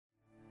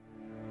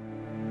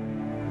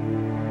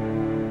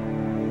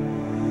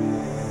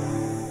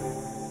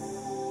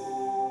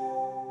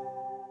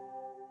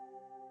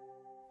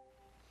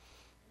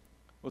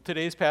Well,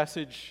 today's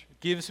passage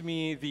gives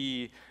me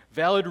the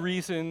valid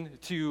reason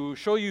to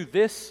show you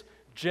this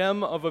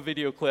gem of a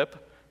video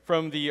clip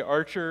from the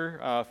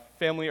Archer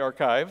family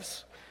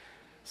archives.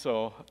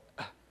 So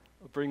I'll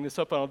bring this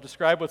up and I'll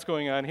describe what's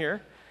going on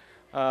here.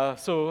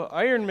 So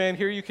Iron Man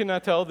here, you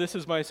cannot tell, this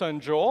is my son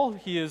Joel.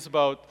 He is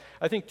about,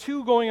 I think,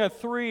 2 going on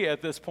 3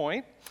 at this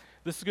point.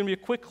 This is going to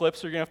be a quick clip,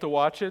 so you're going to have to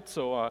watch it.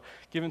 So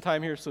give him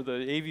time here so the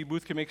AV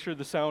booth can make sure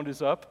the sound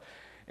is up.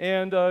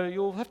 And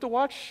you'll have to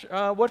watch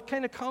what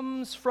kind of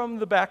comes from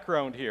the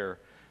background here.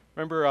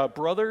 Remember,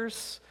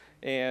 brothers,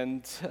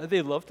 and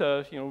they love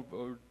to,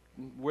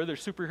 wear their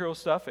superhero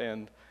stuff,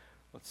 and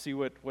let's see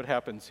what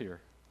happens here.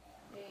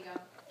 There you go.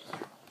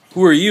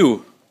 Who are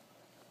you?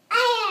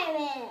 Iron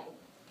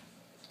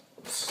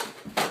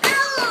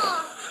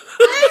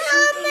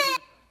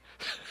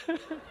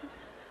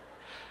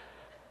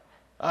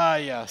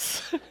Man.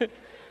 Yes.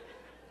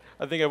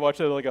 I think I've watched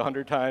it like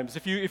 100 times.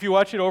 If you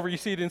watch it over, you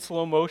see it in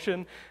slow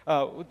motion.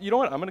 You know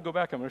what? I'm going to go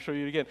back. I'm going to show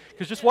you it again.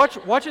 Because just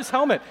watch his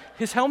helmet.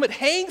 His helmet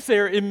hangs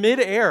there in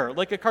midair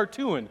like a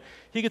cartoon.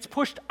 He gets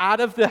pushed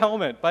out of the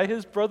helmet by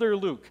his brother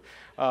Luke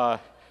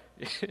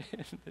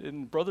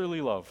in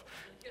brotherly love.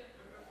 There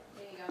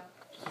you go.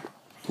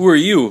 Who are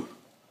you?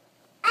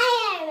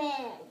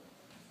 Iron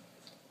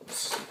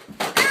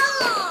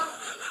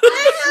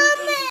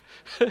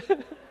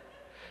Man.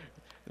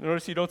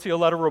 Notice you don't see a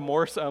lot of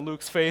remorse on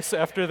Luke's face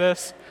after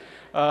this.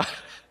 The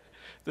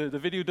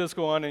video does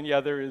go on, and yeah,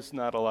 there is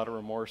not a lot of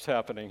remorse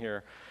happening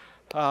here.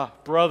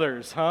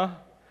 Brothers, huh?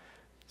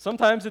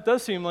 Sometimes it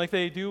does seem like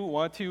they do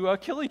want to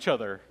kill each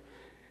other.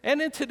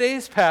 And in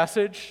today's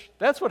passage,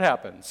 that's what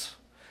happens.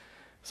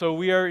 So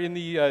we are in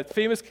the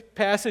famous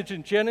passage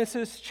in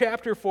Genesis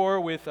chapter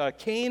 4 with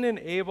Cain and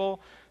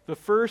Abel, the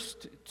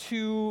first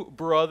 2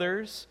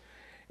 brothers,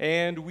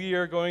 and we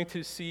are going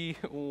to see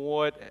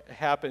what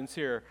happens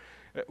here.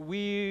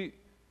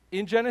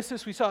 In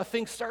Genesis, we saw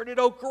things started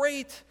out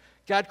great.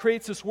 God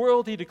creates this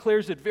world. He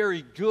declares it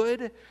very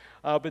good.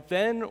 But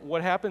then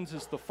what happens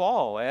is the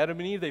fall. Adam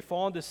and Eve, they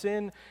fall into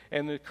sin,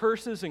 and the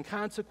curses and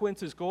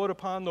consequences go out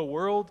upon the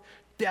world.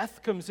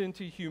 Death comes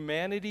into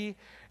humanity.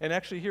 And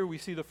actually here we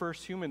see the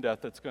first human death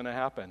that's going to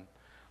happen.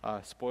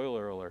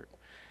 Spoiler alert.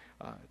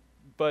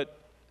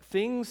 But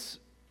things,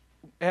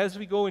 as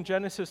we go in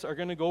Genesis, are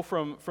going to go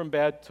from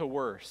bad to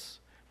worse.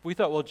 We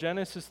thought, well,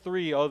 Genesis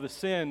 3, the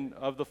sin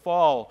of the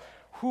fall,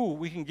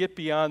 we can get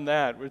beyond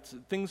that.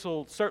 Things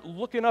will start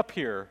looking up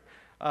here.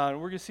 We're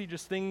going to see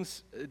just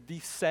things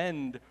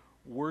descend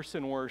worse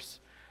and worse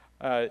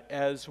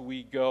as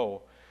we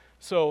go.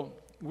 So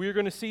we're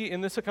going to see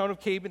in this account of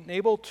Cain and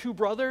Abel 2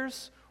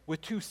 brothers with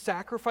 2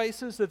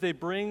 sacrifices that they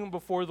bring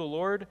before the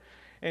Lord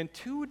and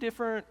 2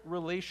 different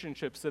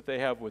relationships that they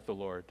have with the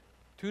Lord.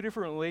 2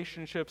 different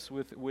relationships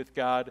with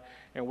God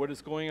and what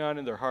is going on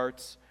in their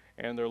hearts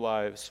and their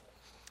lives.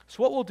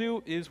 So what we'll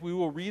do is we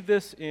will read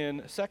this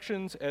in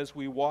sections as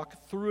we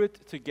walk through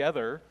it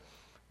together.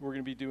 We're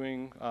going to be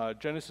doing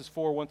Genesis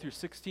 4, 1 through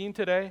 16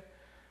 today.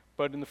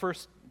 But in the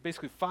first,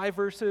 basically 5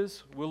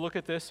 verses, we'll look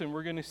at this and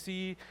we're going to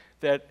see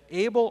that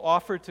Abel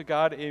offered to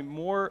God a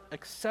more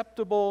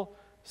acceptable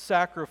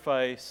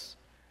sacrifice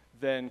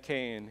than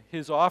Cain.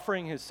 His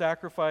offering, his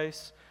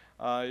sacrifice,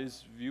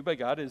 is viewed by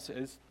God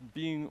as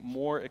being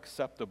more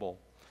acceptable.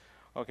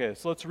 Okay,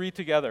 so let's read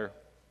together.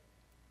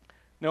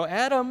 Now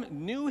Adam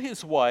knew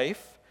his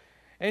wife,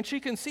 and she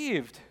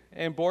conceived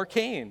and bore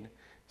Cain,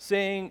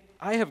 saying,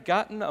 I have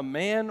gotten a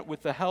man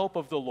with the help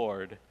of the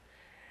Lord.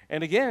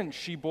 And again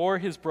she bore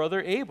his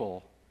brother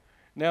Abel.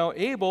 Now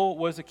Abel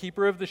was a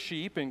keeper of the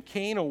sheep, and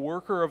Cain a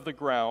worker of the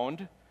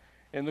ground.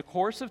 In the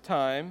course of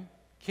time,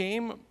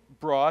 Cain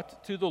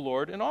brought to the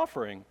Lord an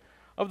offering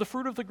of the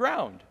fruit of the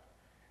ground.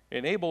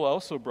 And Abel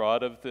also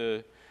brought of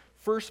the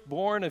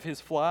firstborn of his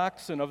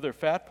flocks and of their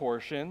fat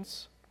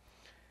portions.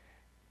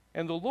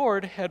 And the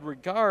Lord had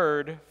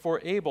regard for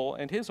Abel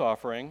and his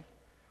offering,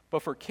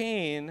 but for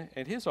Cain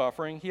and his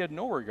offering he had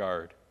no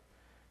regard.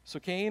 So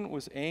Cain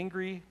was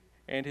angry,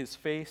 and his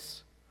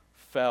face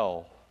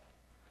fell.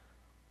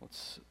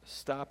 Let's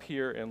stop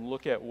here and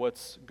look at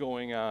what's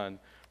going on.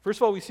 First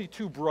of all, we see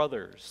 2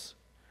 brothers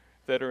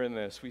that are in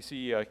this. We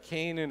see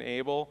Cain and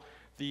Abel.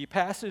 The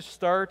passage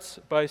starts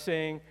by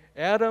saying,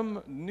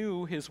 Adam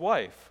knew his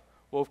wife.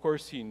 Well, of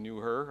course, he knew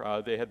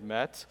her. They had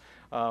met.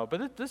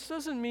 But this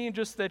doesn't mean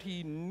just that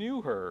he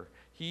knew her.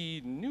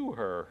 He knew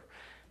her.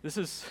 This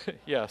is,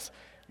 yes,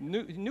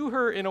 knew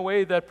her in a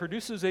way that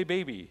produces a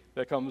baby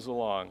that comes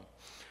along.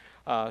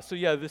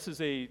 This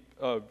is a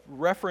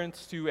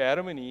reference to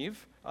Adam and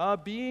Eve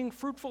being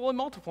fruitful and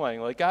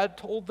multiplying, like God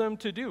told them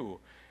to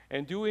do,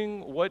 and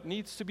doing what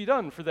needs to be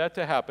done for that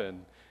to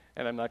happen.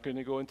 And I'm not going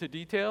to go into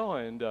detail,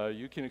 and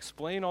you can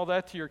explain all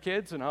that to your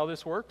kids and how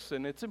this works,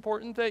 and it's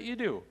important that you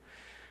do.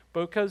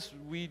 Because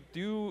we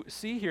do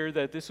see here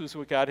that this was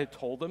what God had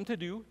told them to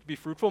do, to be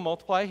fruitful,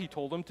 multiply. He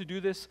told them to do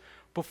this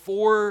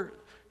before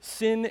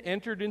sin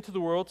entered into the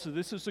world, so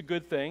this is a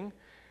good thing.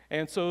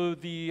 And so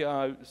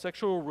the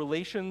sexual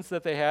relations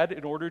that they had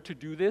in order to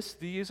do this,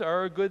 these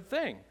are a good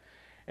thing.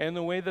 And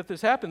the way that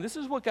this happened, this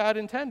is what God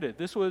intended.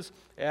 This was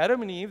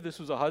Adam and Eve. This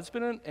was a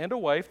husband and a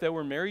wife that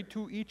were married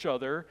to each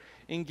other,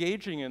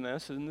 engaging in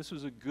this, and this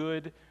was a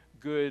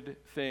good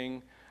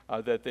thing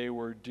that they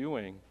were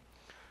doing.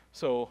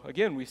 So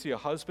again, we see a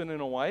husband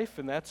and a wife,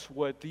 and that's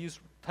what these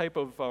type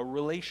of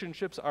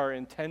relationships are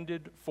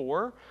intended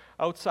for.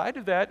 Outside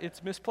of that,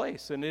 it's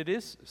misplaced, and it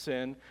is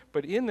sin,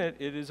 but in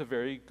it is a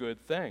very good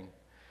thing.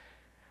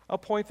 I'll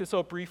point this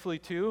out briefly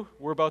too.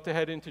 We're about to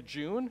head into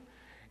June,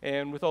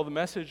 and with all the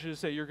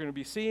messages that you're going to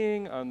be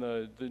seeing on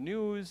the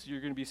news,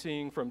 you're going to be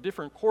seeing from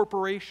different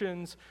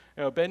corporations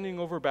bending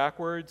over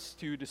backwards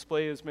to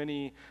display as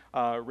many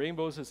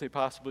rainbows as they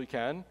possibly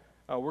can.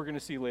 We're going to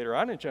see later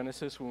on in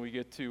Genesis when we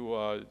get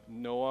to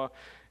Noah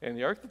and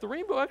the ark that the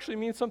rainbow actually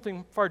means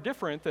something far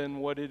different than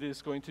what it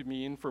is going to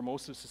mean for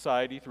most of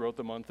society throughout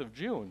the month of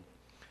June.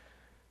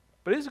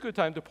 But it is a good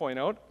time to point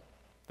out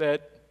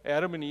that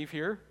Adam and Eve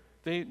here,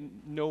 they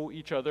know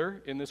each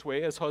other in this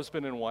way as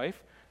husband and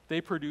wife.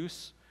 They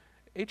produce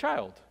a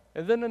child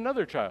and then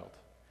another child.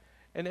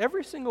 And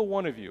every single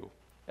one of you,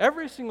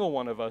 every single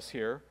one of us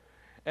here,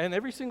 and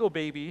every single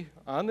baby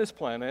on this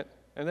planet,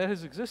 and that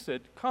has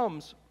existed,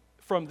 comes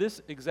from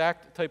this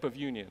exact type of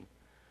union,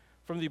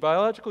 from the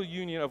biological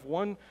union of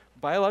one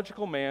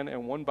biological man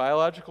and one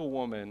biological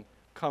woman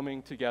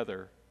coming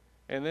together.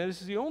 And this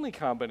is the only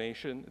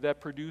combination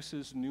that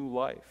produces new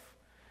life.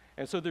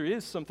 And so there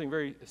is something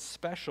very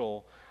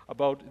special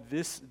about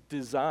this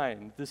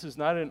design. This is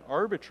not an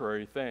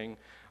arbitrary thing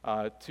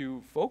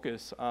to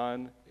focus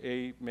on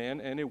a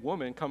man and a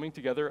woman coming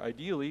together,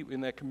 ideally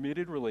in that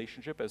committed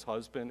relationship as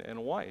husband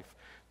and wife.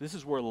 This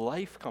is where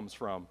life comes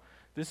from.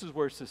 This is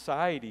where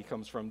society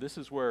comes from. This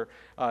is where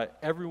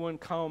everyone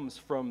comes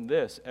from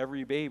this,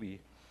 every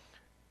baby.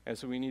 And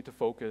so we need to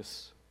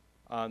focus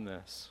on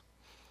this.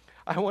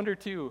 I wonder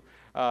too,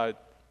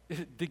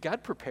 did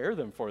God prepare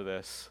them for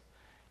this?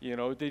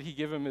 Did he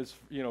give them his,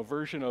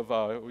 version of,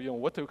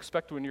 what to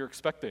expect when you're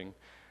expecting?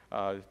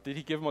 Did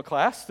he give them a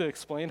class to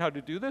explain how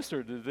to do this,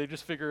 or did they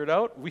just figure it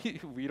out?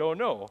 We don't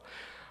know.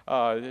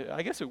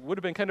 I guess it would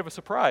have been kind of a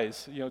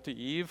surprise, to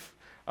Eve.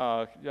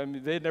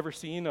 They'd never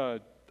seen a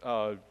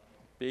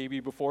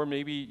baby before.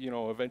 Maybe,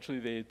 eventually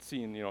they'd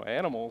seen,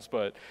 animals,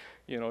 but,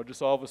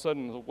 just all of a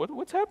sudden,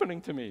 what's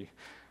happening to me?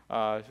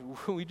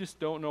 We just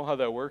don't know how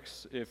that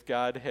works, if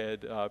God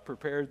had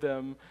prepared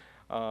them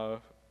or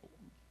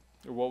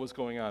what was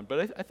going on.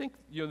 But I think,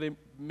 they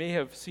may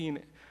have seen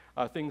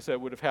things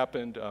that would have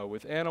happened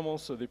with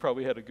animals, so they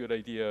probably had a good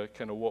idea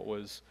kind of what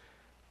was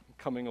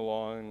coming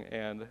along.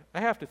 And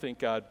I have to think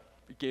God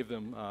gave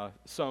them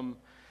some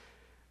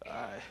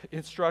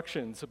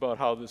instructions about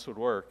how this would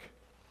work.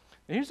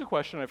 And here's the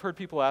question. I've heard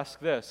people ask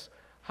this.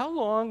 How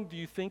long do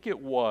you think it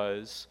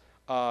was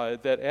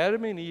that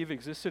Adam and Eve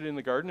existed in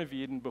the Garden of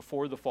Eden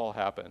before the fall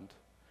happened?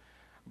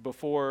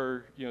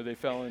 Before, they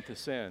fell into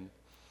sin?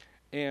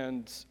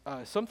 And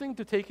something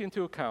to take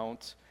into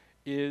account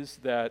is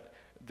that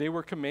they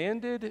were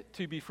commanded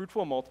to be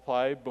fruitful and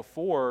multiply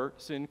before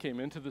sin came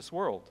into this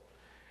world.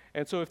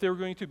 And so if they were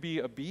going to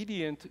be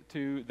obedient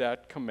to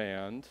that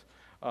command,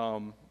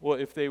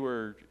 if they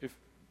were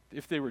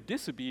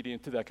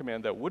disobedient to that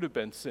command, that would have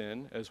been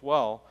sin as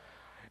well.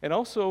 And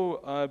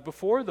also,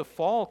 before the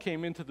fall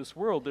came into this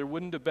world, there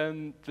wouldn't have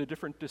been the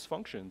different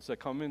dysfunctions that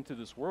come into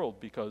this world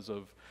because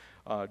of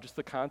just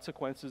the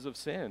consequences of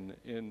sin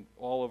in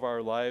all of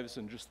our lives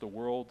and just the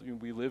world.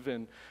 We live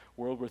in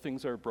a world where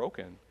things are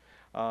broken.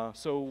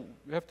 So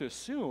we have to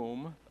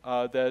assume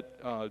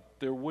that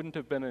there wouldn't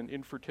have been an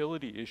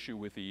infertility issue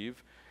with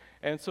Eve.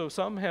 And so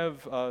some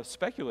have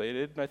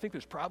speculated, and I think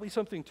there's probably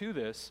something to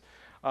this,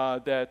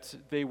 that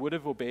they would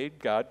have obeyed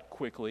God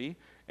quickly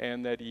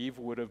and that Eve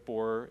would have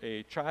bore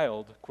a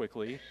child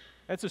quickly.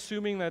 That's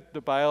assuming that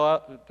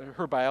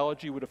her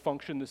biology would have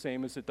functioned the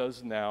same as it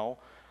does now,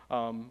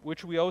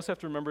 which we always have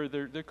to remember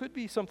there could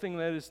be something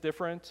that is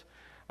different.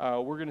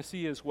 We're going to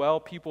see as well,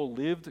 people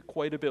lived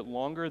quite a bit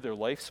longer. Their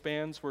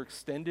lifespans were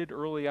extended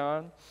early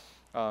on,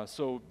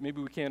 so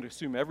maybe we can't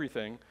assume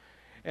everything.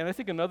 And I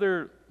think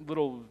another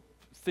little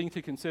thing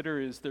to consider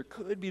is there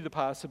could be the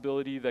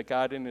possibility that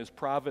God in his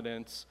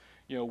providence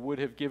would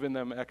have given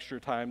them extra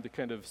time to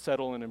kind of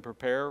settle in and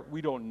prepare. We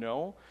don't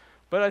know.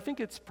 But I think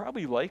it's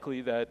probably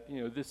likely that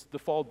the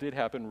fall did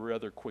happen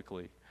rather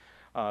quickly.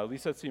 At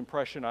least that's the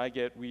impression I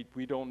get.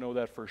 We don't know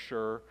that for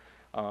sure.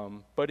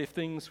 But if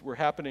things were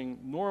happening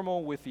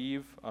normal with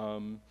Eve,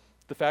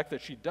 the fact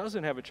that she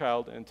doesn't have a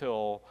child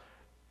until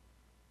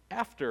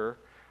after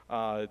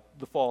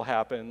the fall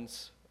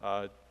happens,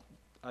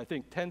 I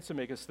think tends to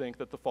make us think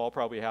that the fall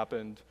probably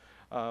happened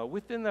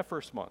within that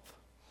first month.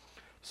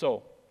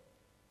 So,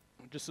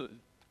 just a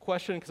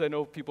question, because I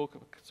know people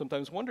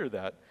sometimes wonder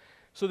that.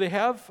 So they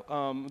have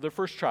their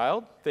first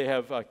child. They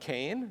have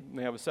Cain, and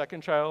they have a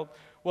second child.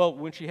 Well,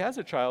 when she has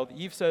a child,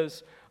 Eve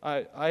says,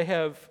 I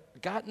have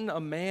gotten a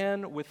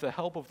man with the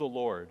help of the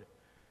Lord.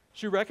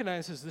 She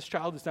recognizes this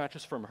child is not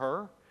just from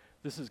her.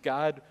 This is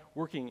God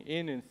working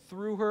in and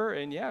through her.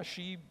 And yeah,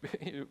 she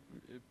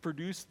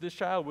produced this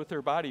child with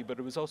her body, but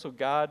it was also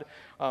God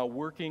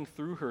working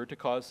through her to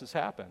cause this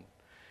happen.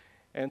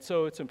 And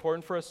so it's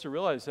important for us to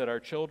realize that our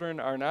children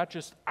are not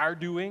just our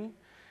doing.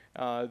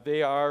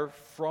 They are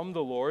from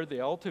the Lord. They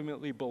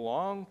ultimately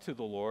belong to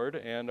the Lord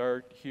and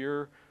are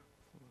here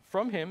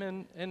from Him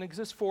and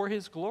exist for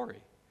His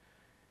glory.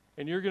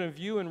 And you're going to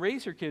view and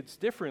raise your kids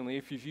differently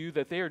if you view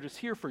that they are just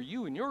here for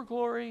you and your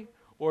glory,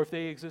 or if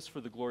they exist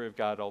for the glory of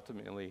God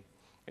ultimately.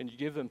 And you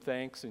give them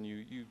thanks and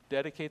you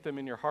dedicate them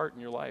in your heart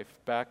and your life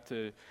back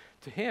to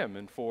Him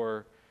and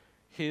for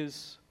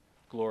His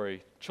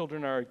glory.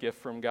 Children are a gift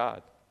from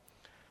God.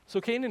 So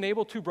Cain and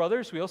Abel, two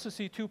brothers. We also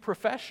see two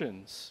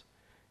professions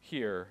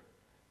here.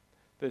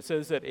 That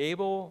says that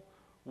Abel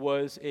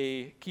was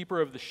a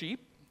keeper of the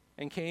sheep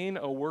and Cain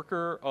a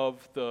worker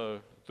of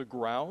the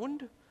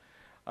ground.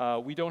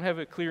 We don't have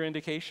a clear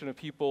indication of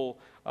people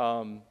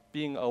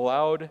being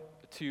allowed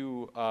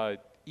to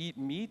eat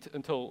meat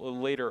until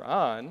later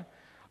on,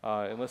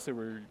 unless they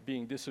were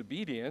being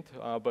disobedient.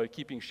 But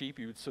keeping sheep,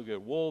 you would still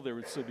get wool. There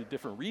would still be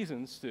different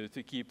reasons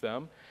to keep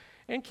them.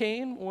 And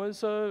Cain he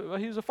was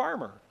a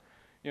farmer.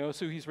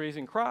 So he's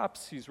raising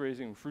crops, he's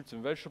raising fruits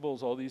and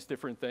vegetables, all these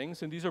different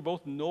things, and these are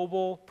both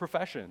noble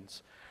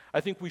professions.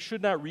 I think we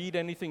should not read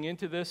anything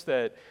into this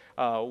that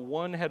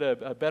one had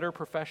a better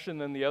profession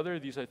than the other.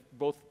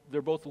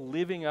 They're both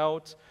living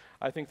out,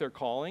 I think, their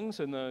callings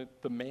and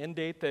the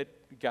mandate that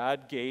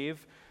God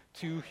gave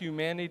to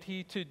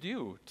humanity to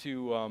do,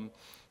 to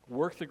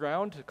work the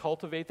ground, to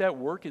cultivate that.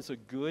 Work is a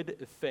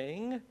good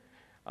thing.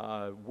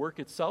 Work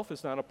itself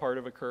is not a part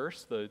of a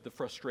curse. The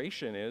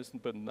frustration is,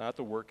 but not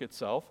the work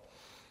itself.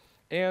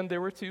 And they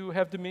were to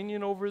have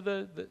dominion over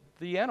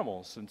the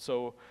animals. And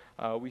so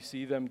we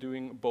see them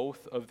doing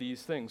both of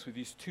these things with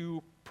these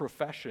two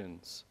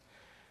professions.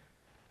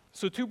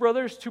 So two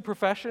brothers, two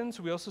professions.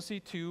 We also see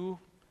two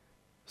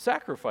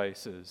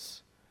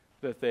sacrifices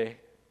that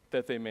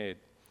they made.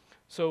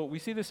 So we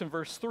see this in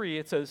verse 3.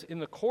 It says, in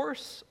the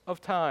course of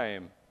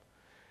time.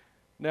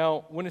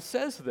 Now, when it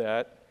says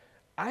that,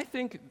 I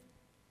think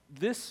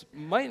this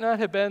might not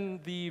have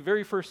been the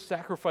very first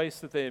sacrifice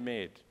that they had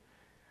made.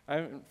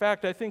 In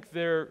fact, I think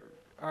there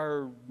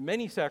are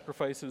many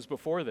sacrifices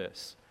before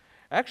this.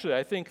 Actually,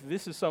 I think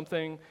this is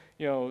something,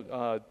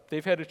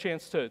 they've had a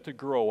chance to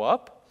grow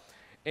up.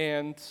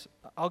 And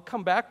I'll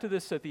come back to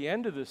this at the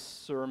end of this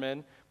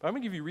sermon, but I'm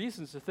going to give you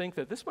reasons to think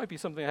that this might be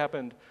something that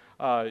happened,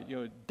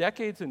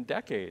 decades and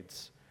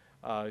decades,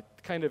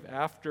 kind of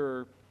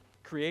after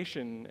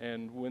creation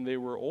and when they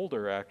were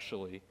older,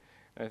 actually.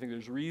 And I think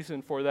there's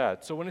reason for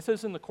that. So when it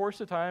says in the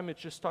course of time,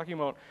 it's just talking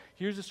about,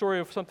 here's a story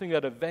of something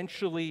that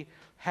eventually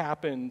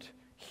happened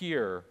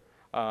here,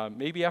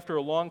 maybe after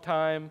a long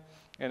time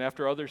and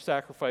after other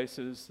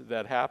sacrifices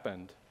that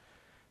happened.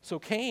 So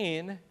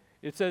Cain,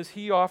 it says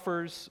he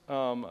offers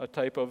a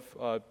type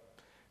of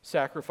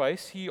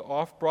sacrifice. He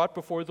brought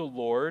before the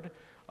Lord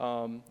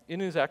in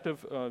his act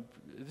of,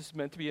 this is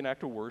meant to be an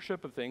act of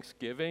worship, of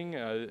thanksgiving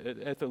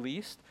at the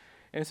least.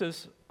 And it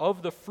says,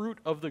 of the fruit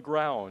of the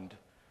ground.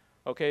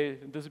 Okay,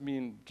 it doesn't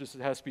mean it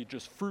has to be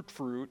just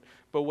fruit,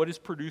 but what is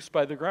produced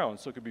by the ground.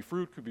 So it could be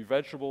fruit, could be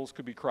vegetables,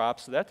 could be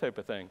crops, that type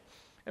of thing.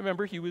 And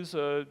remember, he was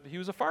a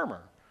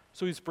farmer,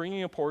 so he's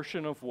bringing a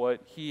portion of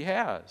what he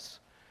has.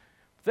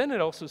 Then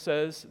it also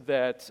says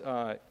that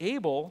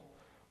Abel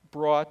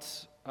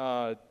brought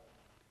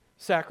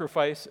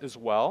sacrifice as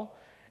well.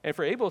 And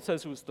for Abel, it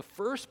says it was the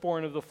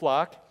firstborn of the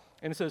flock,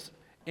 and it says,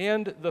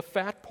 and the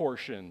fat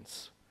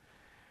portions.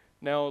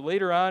 Now,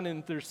 later on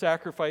in their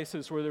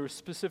sacrifices where there were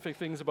specific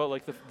things about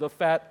like the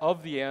fat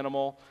of the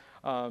animal,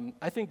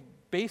 I think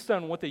based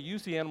on what they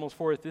use the animals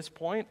for at this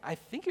point, I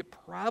think it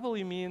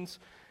probably means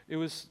it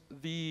was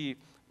the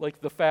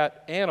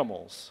fat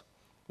animals.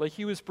 Like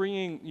he was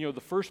bringing,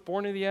 the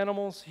firstborn of the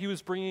animals, he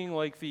was bringing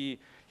he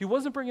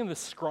wasn't bringing the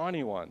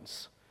scrawny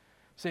ones.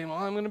 Saying, well,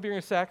 I'm going to bring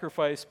a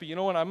sacrifice, but you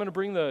know what, I'm going to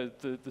bring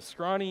the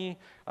scrawny,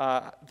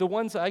 the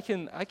ones I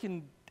can,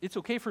 it's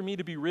okay for me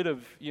to be rid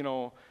of,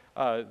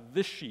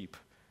 this sheep,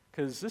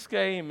 because this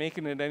guy ain't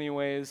making it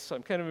anyways. So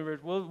I'm kind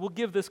of, we'll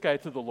give this guy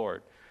to the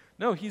Lord.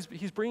 No,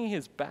 he's bringing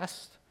his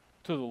best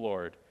to the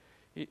Lord,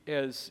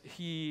 as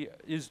he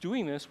is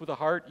doing this with a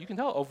heart, you can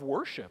tell, of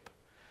worship.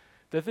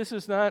 That this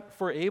is not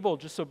for Abel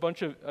just a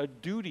bunch of a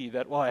duty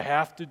that, well, I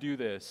have to do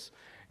this,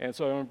 and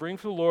so I'm going to bring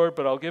to the Lord,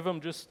 but I'll give him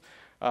just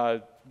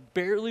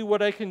barely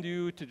what I can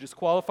do to just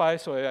qualify,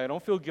 so I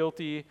don't feel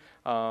guilty.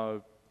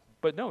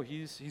 But no,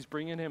 he's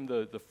bringing him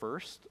the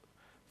first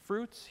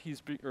fruits,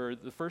 or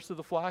the first of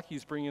the flock.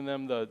 He's bringing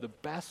them the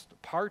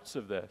best parts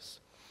of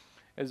this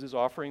as his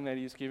offering that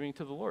he's giving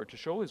to the Lord to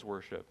show his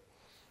worship,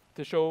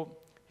 to show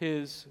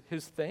his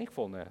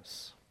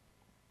thankfulness.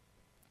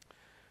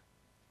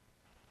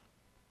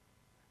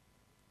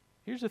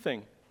 Here's the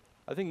thing.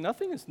 I think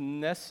nothing is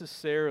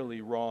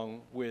necessarily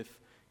wrong with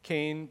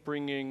Cain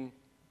bringing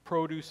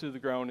produce to the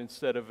ground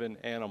instead of an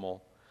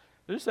animal.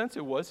 There's a sense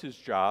it was his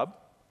job,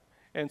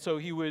 and so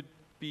he would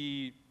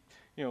be,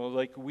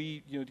 like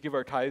we, give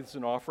our tithes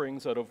and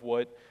offerings out of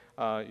what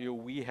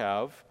we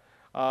have.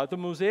 The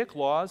Mosaic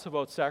laws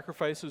about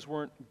sacrifices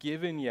weren't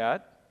given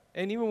yet,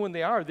 and even when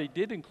they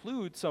did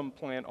include some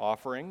plant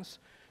offerings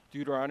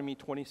Deuteronomy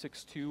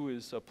 26:2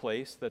 is a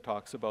place that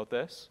talks about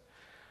this.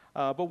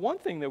 But one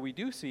thing that we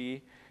do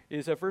see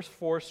is that verse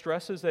 4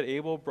 stresses that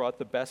Abel brought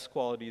the best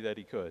quality that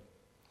he could.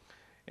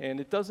 And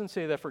it doesn't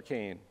say that for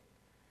Cain.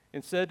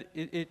 Instead,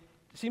 it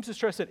seems to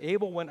stress that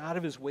Abel went out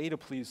of his way to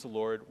please the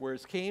Lord,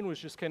 whereas Cain was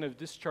just kind of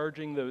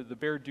discharging the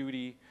bare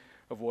duty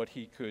of what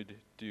he could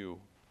do.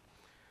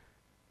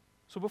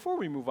 So before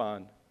we move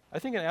on, I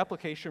think an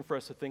application for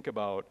us to think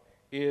about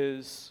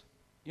is,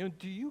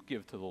 do you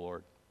give to the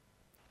Lord?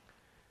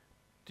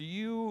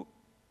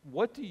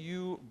 What do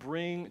you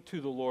bring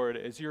to the Lord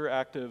as your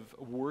act of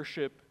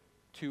worship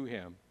to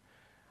him?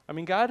 I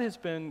mean, God has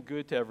been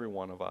good to every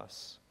one of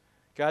us.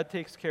 God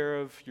takes care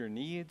of your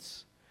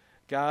needs.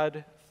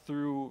 God,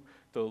 through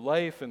the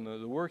life and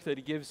the work that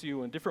he gives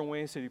you and different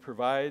ways that he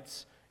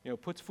provides,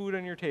 puts food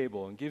on your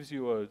table and gives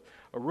you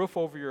a roof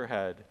over your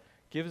head,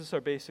 gives us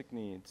our basic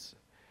needs.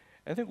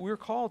 And I think we're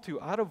called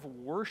to, out of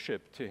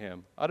worship to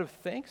him, out of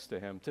thanks to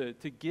him,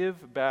 to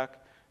give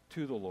back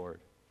to the Lord.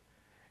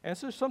 And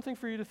so there's something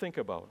for you to think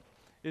about,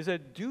 is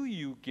that do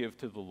you give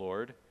to the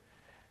Lord?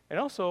 And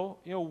also,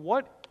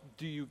 what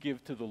do you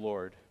give to the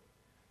Lord?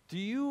 Do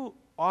you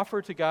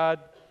offer to God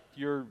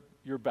your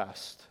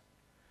best?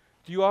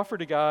 Do you offer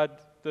to God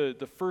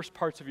the first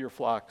parts of your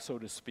flock, so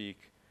to speak?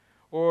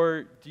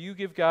 Or do you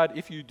give God,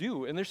 if you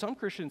do, and there's some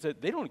Christians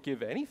that they don't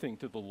give anything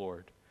to the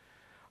Lord,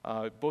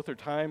 both their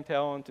time,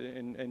 talent,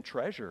 and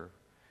treasure.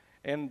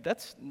 And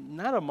that's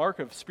not a mark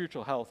of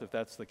spiritual health if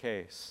that's the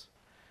case.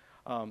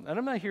 And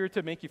I'm not here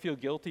to make you feel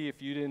guilty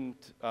if you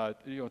didn't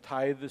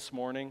tithe this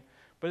morning,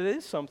 but it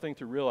is something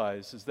to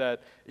realize is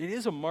that it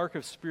is a mark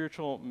of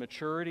spiritual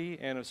maturity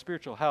and of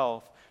spiritual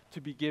health to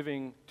be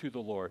giving to the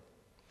Lord.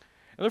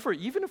 And therefore,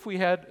 even if we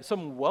had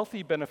some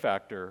wealthy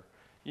benefactor,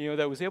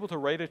 that was able to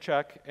write a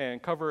check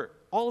and cover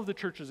all of the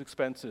church's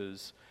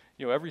expenses,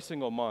 every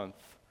single month,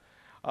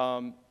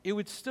 it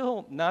would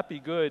still not be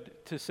good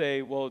to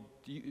say, well,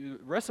 the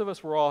rest of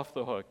us were off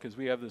the hook because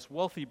we have this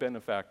wealthy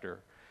benefactor.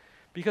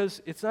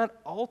 Because it's not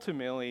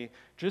ultimately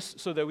just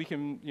so that we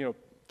can,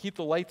 keep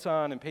the lights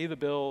on and pay the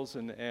bills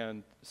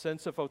and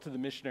send stuff out to the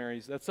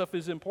missionaries. That stuff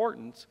is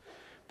important,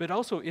 but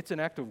also it's an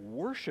act of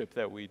worship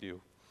that we do.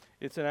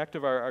 It's an act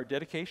of our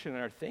dedication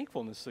and our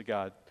thankfulness to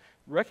God.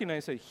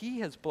 Recognize that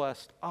he has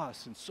blessed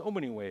us in so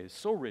many ways,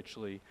 so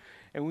richly,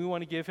 and we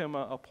want to give him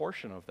a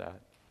portion of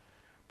that.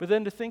 But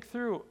then to think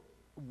through,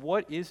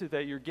 what is it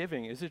that you're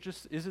giving? Is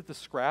it the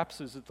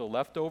scraps? Is it the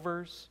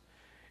leftovers?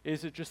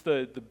 Is it just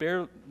the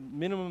bare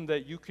minimum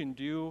that you can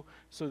do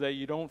so that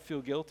you don't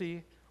feel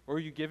guilty? Or are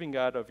you giving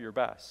God of your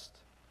best?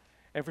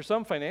 And for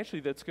some,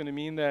 financially, that's going to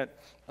mean that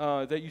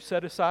you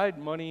set aside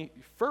money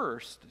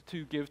first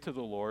to give to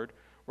the Lord,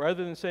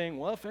 rather than saying,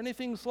 well, if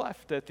anything's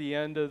left at the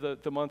end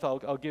of the month,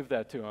 I'll give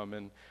that to him.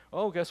 And,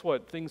 guess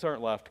what? Things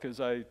aren't left because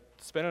I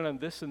spent it on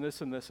this and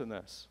this and this and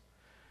this.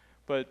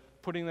 But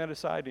putting that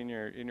aside in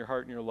your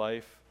heart and your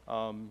life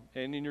and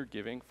in your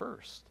giving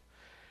first.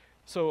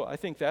 So I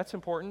think that's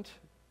important.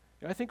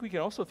 I think we can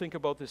also think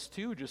about this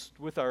too, just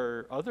with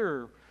our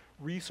other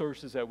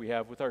resources that we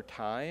have, with our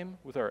time,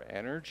 with our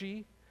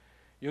energy.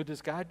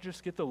 Does God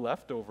just get the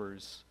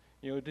leftovers?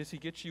 Does he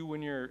get you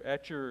when you're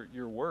at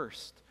your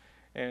worst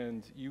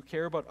and you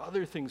care about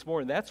other things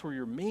more, and that's where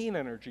your main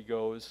energy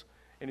goes?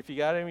 And if you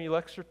got any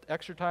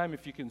extra time,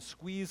 if you can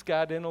squeeze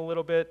God in a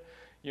little bit,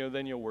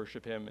 then you'll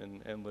worship him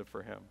and live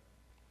for him.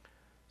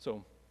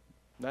 So,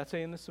 I'm not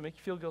saying this to make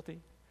you feel guilty,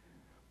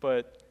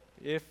 but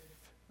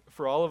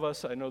for all of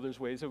us, I know there's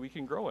ways that we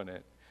can grow in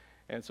it.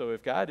 And so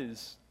if God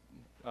is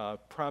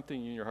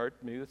prompting you in your heart,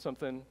 maybe that's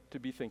something to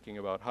be thinking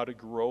about, how to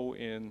grow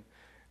in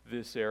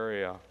this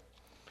area.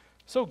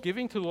 So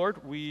giving to the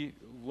Lord, we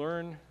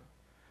learn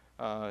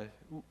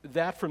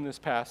that from this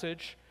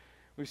passage.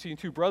 We've seen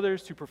two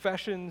brothers, two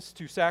professions,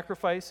 two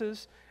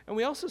sacrifices, and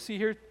we also see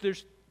here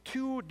there's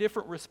two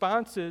different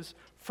responses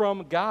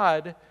from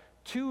God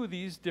to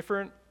these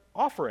different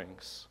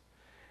offerings.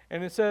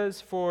 And it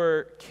says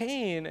for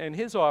Cain and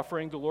his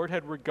offering, the Lord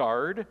had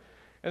regard,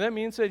 and that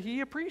means that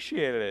he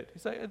appreciated it.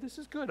 He's like, this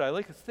is good, I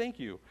like it, thank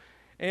you.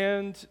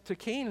 And to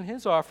Cain and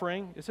his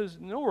offering, it says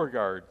no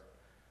regard.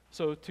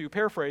 So to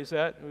paraphrase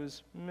that, it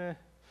was meh.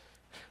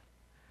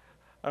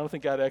 I don't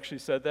think God actually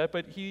said that,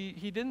 but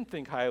he didn't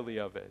think highly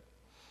of it.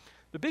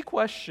 The big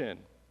question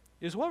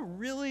is, what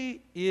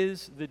really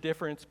is the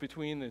difference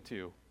between the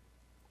two?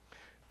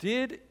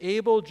 Did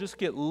Abel just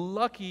get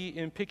lucky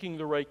in picking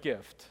the right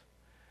gift?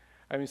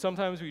 I mean,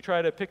 sometimes we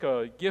try to pick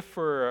a gift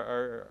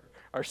for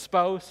our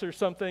spouse or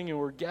something, and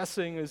we're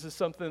guessing, is this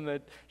something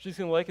that she's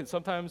going to like? And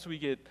sometimes we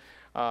do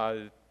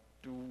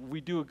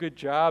a good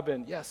job,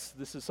 and yes,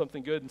 this is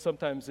something good, and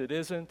sometimes it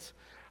isn't.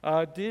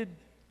 Did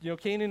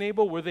Cain and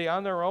Abel, were they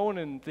on their own,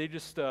 and they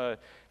just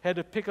had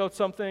to pick out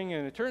something?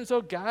 And it turns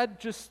out God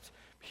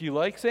he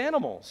likes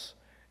animals,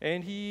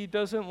 and he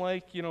doesn't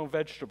like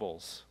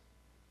vegetables.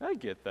 I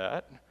get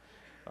that.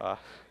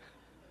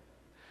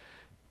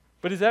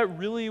 But is that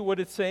really what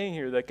it's saying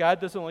here, that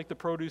God doesn't like the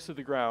produce of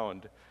the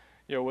ground?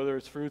 Whether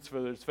it's fruits,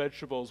 whether it's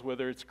vegetables,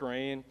 whether it's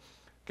grain.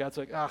 God's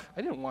like, I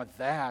didn't want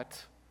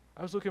that.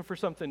 I was looking for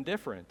something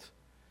different.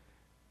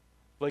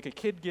 Like a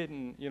kid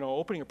getting,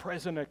 opening a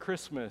present at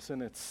Christmas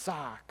and it's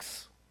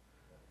socks.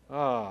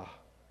 Or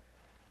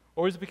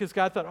is it because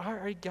God thought, I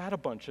already got a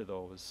bunch of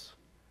those.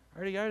 I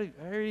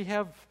already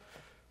have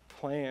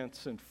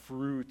plants and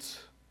fruit.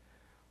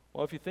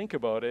 Well, if you think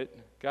about it,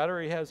 God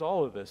already has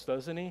all of this,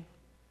 doesn't he?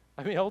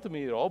 I mean,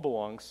 ultimately, it all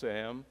belongs to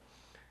him.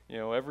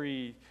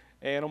 Every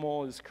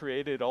animal is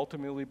created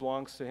ultimately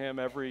belongs to him.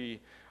 Every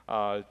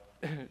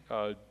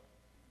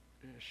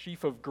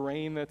sheaf of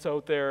grain that's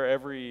out there,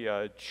 every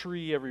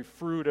tree, every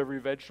fruit, every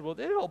vegetable,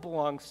 it all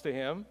belongs to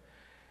him.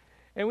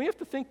 And we have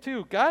to think,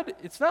 too, God,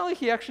 it's not like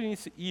he actually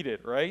needs to eat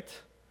it, right?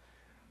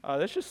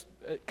 That's just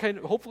kind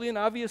of hopefully an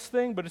obvious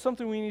thing, but it's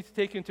something we need to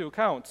take into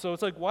account. So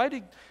it's like, why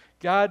did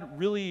God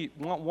really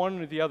want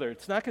one or the other?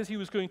 It's not because he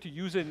was going to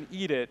use it and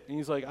eat it, and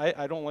he's like,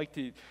 I don't like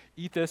to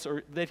eat this,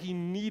 or that he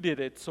needed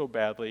it so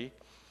badly.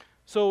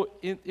 So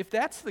if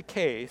that's the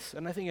case,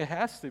 and I think it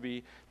has to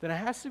be, then it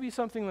has to be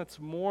something that's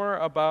more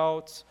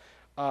about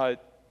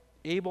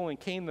Abel and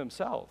Cain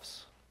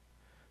themselves.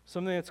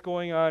 Something that's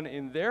going on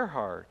in their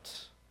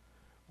hearts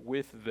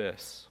with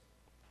this.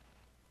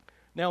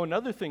 Now,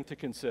 another thing to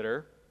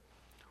consider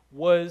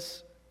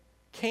was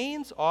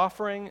Cain's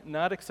offering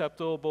not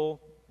acceptable?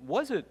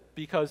 Was it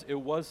because it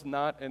was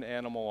not an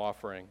animal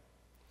offering?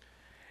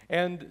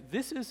 And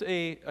this is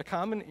a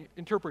common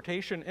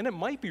interpretation, and it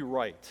might be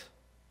right,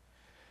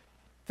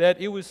 that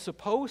it was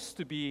supposed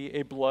to be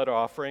a blood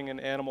offering, an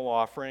animal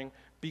offering,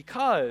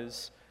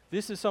 because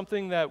this is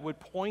something that would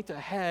point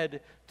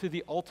ahead to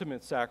the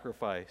ultimate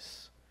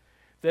sacrifice.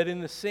 That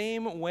in the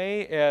same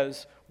way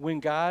as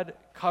when God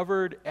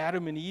covered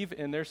Adam and Eve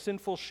in their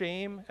sinful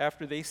shame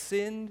after they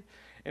sinned,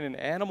 and an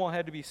animal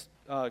had to be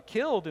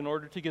killed in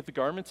order to get the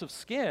garments of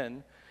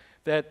skin,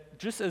 that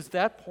just as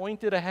that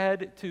pointed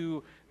ahead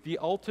to the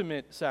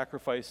ultimate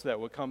sacrifice that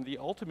would come, the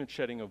ultimate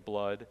shedding of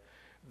blood,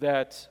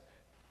 that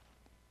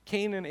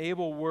Cain and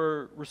Abel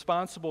were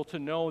responsible to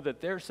know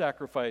that their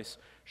sacrifice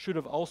should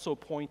have also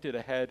pointed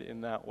ahead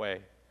in that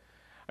way.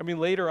 I mean,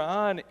 later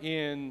on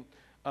in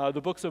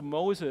the books of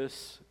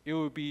Moses, they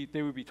would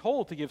be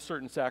told to give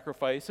certain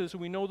sacrifices,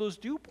 and we know those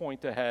do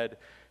point ahead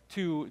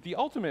to the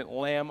ultimate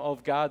Lamb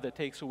of God that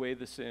takes away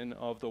the sin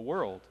of the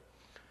world.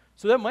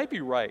 So that might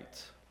be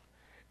right.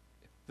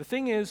 The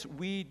thing is,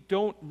 we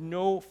don't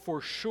know for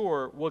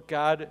sure what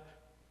God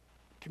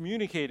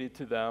communicated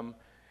to them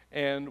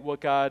and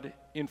what God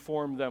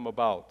informed them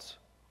about,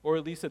 or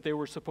at least that they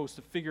were supposed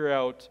to figure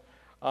out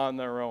on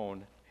their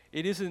own.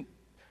 It isn't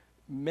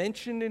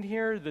mentioned in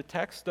here. The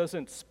text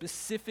doesn't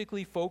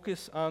specifically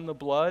focus on the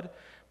blood,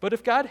 but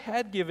if God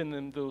had given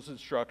them those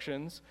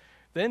instructions,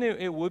 then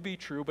it would be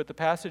true, but the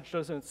passage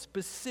doesn't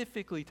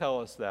specifically tell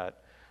us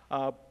that.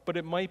 But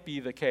it might be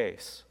the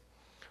case.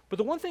 But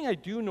the one thing I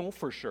do know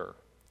for sure,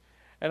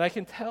 and I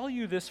can tell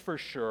you this for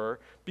sure,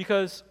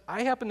 because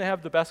I happen to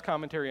have the best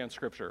commentary on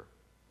Scripture.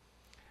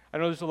 I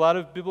know there's a lot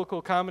of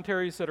biblical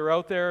commentaries that are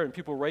out there, and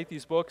people write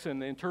these books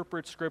and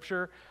interpret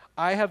Scripture.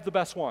 I have the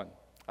best one.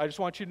 I just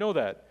want you to know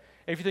that.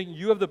 And if you think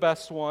you have the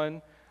best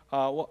one,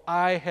 well,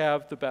 I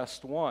have the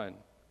best one.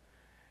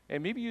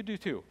 And maybe you do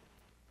too.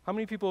 How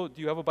many people,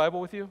 do you have a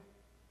Bible with you?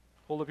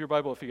 Hold up your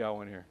Bible if you got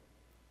one here.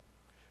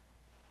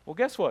 Well,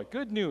 guess what?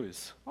 Good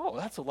news.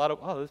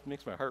 This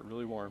makes my heart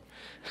really warm.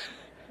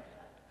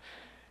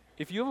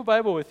 If you have a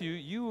Bible with you,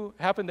 you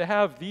happen to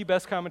have the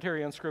best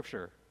commentary on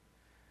Scripture.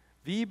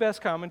 The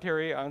best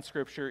commentary on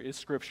Scripture is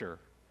Scripture.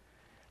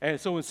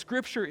 And so when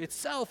Scripture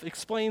itself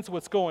explains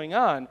what's going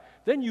on,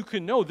 then you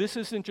can know this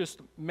isn't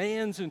just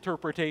man's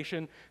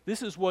interpretation.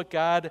 This is what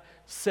God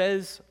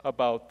says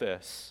about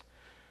this.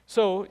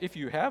 So if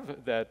you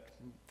have that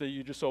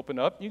you just opened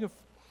up, you can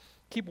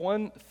keep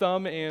one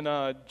thumb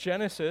in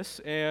Genesis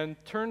and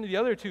turn the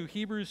other to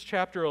Hebrews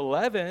chapter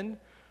 11,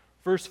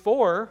 verse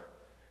 4,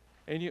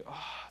 and the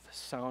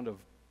sound of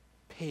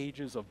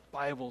pages of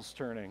Bibles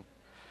turning.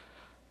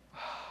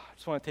 I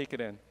just want to take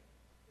it in.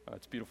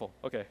 It's beautiful.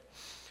 Okay.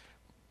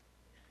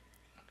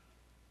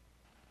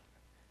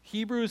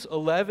 Hebrews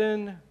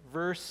 11,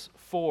 verse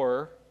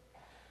 4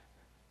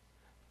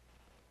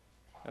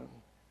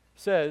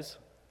 says,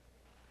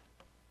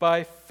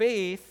 by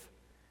faith,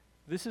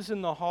 this is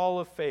in the hall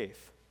of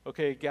faith.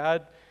 Okay,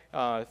 God,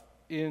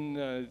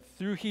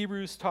 through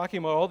Hebrews, talking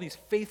about all these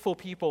faithful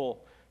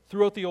people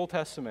throughout the Old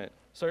Testament,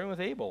 starting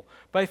with Abel.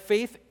 By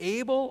faith,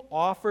 Abel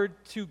offered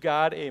to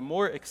God a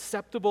more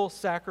acceptable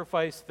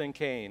sacrifice than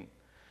Cain,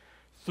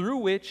 through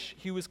which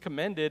he was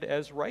commended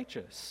as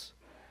righteous.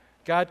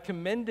 God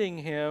commending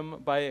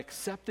him by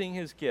accepting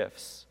his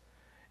gifts.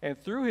 And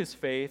through his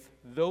faith,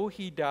 though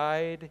he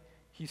died,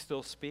 he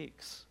still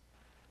speaks.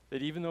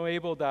 That even though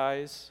Abel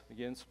dies,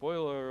 again,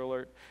 spoiler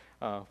alert,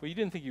 well, you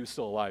didn't think he was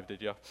still alive,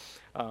 did you?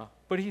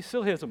 But he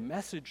still has a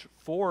message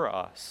for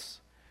us.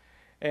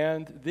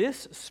 And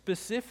this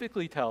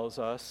specifically tells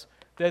us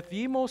that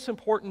the most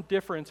important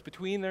difference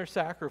between their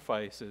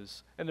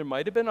sacrifices, and there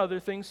might have been other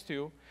things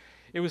too,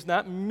 it was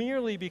not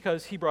merely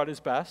because he brought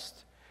his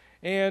best,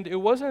 and it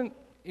wasn't,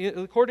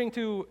 according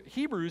to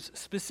Hebrews,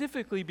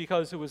 specifically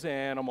because it was an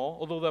animal,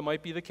 although that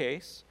might be the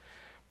case.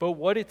 But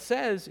what it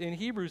says in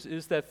Hebrews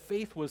is that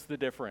faith was the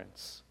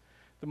difference.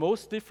 The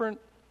most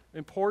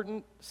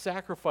important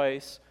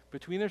sacrifice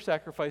between their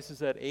sacrifices,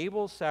 that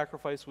Abel's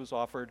sacrifice was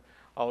offered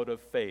out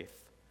of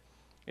faith.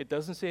 It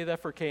doesn't say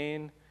that for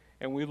Cain,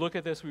 and we look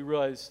at this, we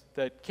realize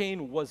that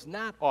Cain was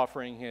not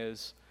offering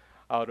his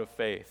out of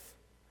faith.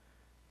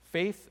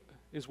 Faith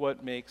is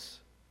what makes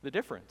the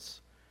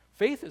difference.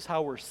 Faith is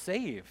how we're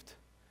saved.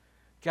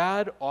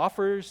 God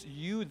offers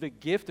you the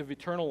gift of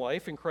eternal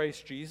life in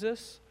Christ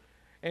Jesus,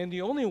 and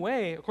the only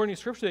way, according to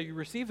Scripture, that you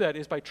receive that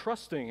is by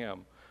trusting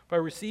Him, by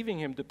receiving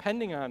Him,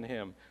 depending on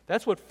Him.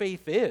 That's what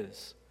faith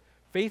is.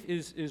 Faith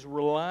is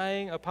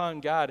relying upon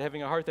God,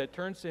 having a heart that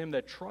turns to Him,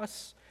 that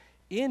trusts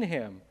in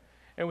Him.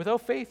 And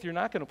without faith, you're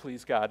not going to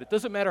please God. It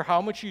doesn't matter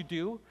how much you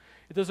do.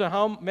 It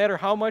doesn't matter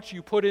how much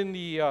you put in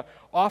the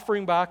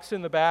offering box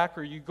in the back,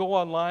 or you go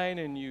online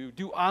and you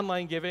do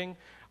online giving.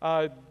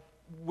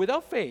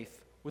 Without faith,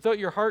 without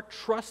your heart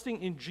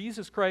trusting in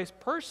Jesus Christ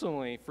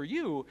personally for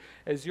you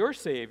as your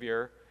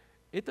Savior,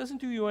 it doesn't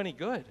do you any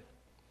good.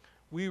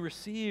 We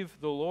receive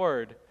the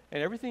Lord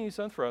and everything He's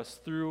done for us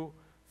through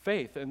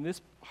faith. And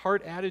this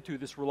heart attitude,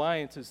 this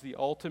reliance, is the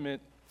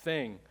ultimate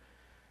thing.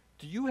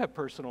 Do you have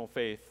personal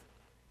faith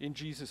in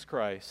Jesus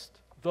Christ,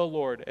 the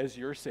Lord, as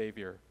your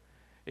Savior?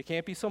 It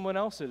can't be someone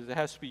else's. It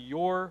has to be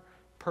your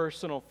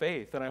personal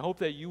faith. And I hope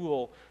that you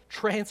will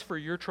transfer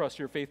your trust,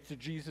 your faith to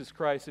Jesus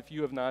Christ if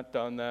you have not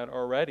done that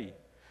already.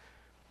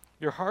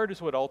 Your heart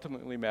is what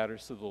ultimately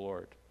matters to the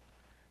Lord.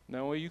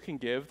 Now, what you can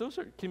give,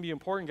 can be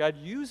important. God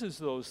uses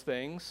those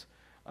things,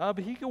 but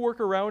He can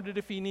work around it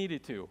if He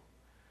needed to.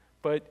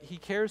 But He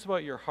cares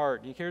about your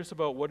heart. He cares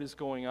about what is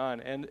going on.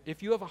 And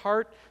if you have a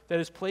heart that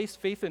has placed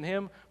faith in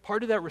Him,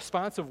 part of that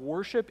response of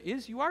worship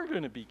is you are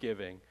going to be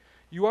giving.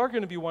 You are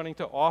going to be wanting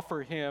to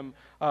offer Him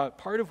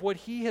part of what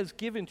He has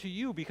given to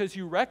you, because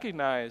you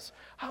recognize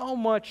how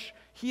much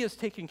He has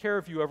taken care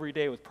of you every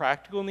day with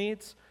practical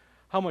needs,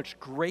 how much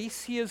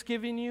grace He has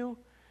given you.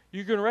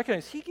 You're going to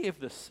recognize He gave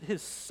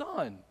His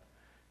Son,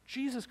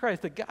 Jesus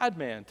Christ, the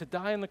God-man, to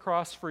die on the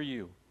cross for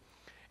you.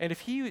 And if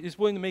He is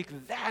willing to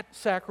make that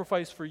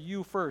sacrifice for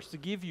you first, to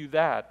give you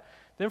that,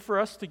 then for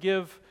us to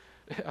give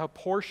a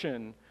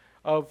portion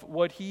of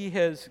what He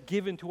has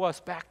given to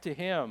us back to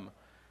Him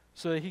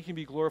so that He can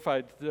be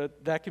glorified,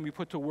 that can be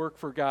put to work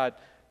for God,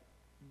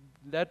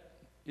 that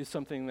is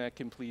something that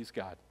can please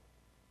God.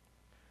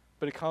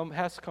 But it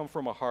has to come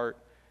from a heart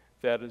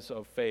that is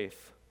of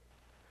faith.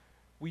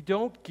 We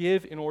don't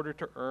give in order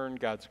to earn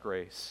God's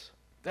grace.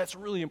 That's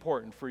really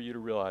important for you to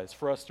realize,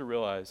 for us to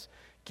realize.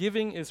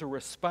 Giving is a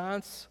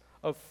response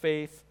of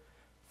faith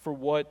for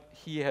what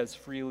He has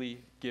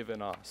freely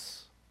given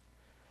us.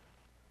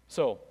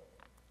 So,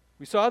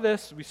 we saw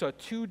this. We saw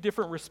two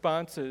different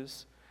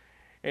responses.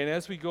 And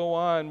as we go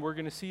on, we're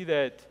going to see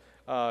that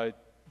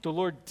the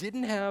Lord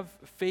didn't have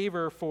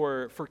favor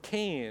for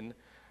Cain,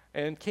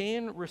 and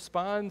Cain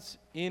responds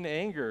in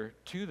anger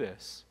to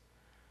this.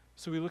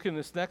 So we look in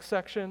this next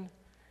section,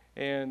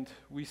 and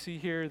we see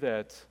here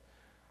that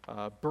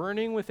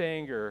burning with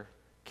anger,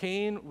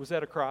 Cain was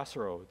at a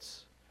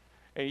crossroads.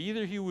 And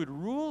either he would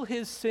rule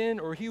his sin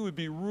or he would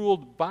be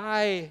ruled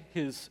by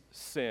his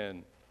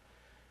sin.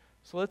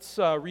 So let's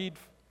read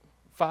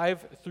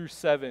 5 through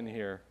 7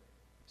 here.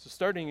 So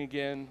starting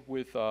again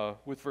with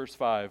verse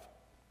 5.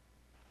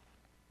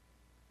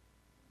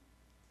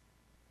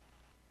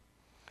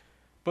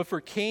 But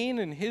for Cain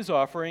and his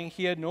offering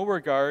he had no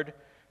regard,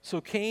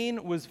 so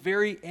Cain was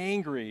very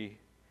angry,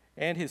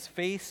 and his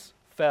face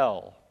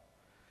fell.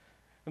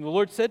 And the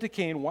Lord said to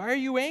Cain, "Why are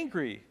you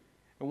angry?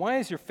 And why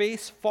is your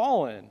face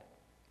fallen?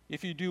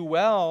 If you do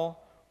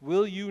well,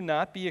 will you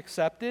not be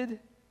accepted?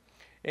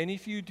 And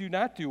if you do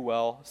not do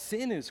well,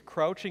 sin is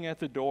crouching at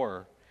the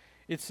door.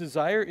 Its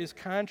desire is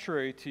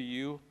contrary to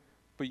you,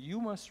 but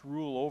you must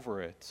rule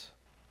over it."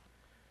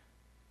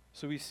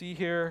 So we see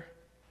here,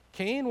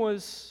 Cain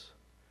was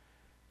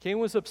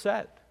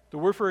upset. The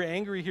word for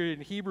angry here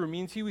in Hebrew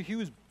means he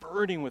was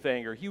burning with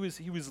anger. He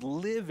was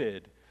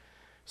livid.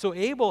 So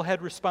Abel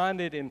had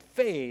responded in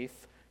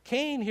faith.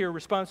 Cain here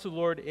responds to the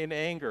Lord in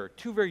anger.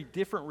 Two very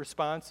different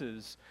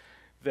responses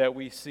that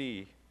we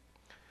see.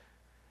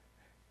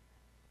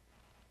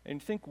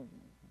 And think,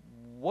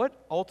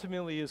 what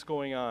ultimately is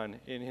going on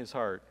in his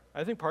heart?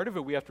 I think part of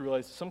it we have to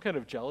realize is some kind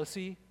of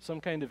jealousy, some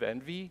kind of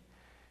envy.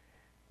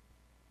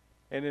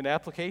 And an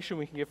application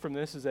we can get from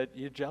this is that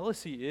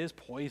jealousy is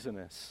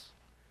poisonous.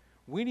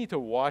 We need to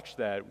watch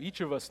that.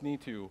 Each of us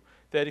need to.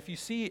 That if you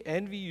see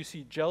envy, you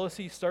see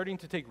jealousy starting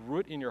to take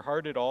root in your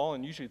heart at all,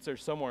 and usually it's there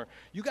somewhere,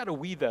 you got to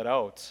weed that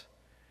out.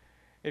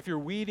 If you're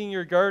weeding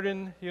your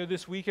garden,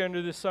 this weekend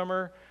or this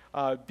summer,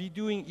 be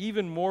doing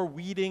even more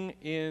weeding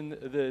in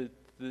the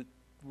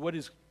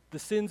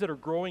sins that are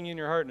growing in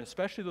your heart, and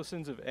especially those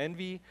sins of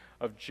envy,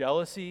 of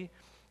jealousy,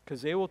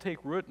 because they will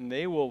take root and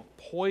they will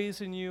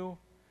poison you.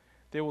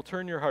 They will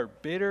turn your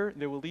heart bitter.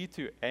 They will lead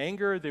to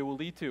anger. They will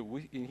lead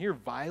to, in here,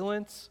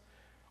 violence,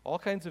 all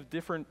kinds of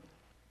different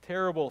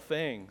terrible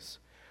things.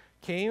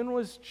 Cain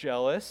was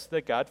jealous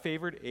that God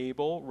favored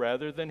Abel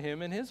rather than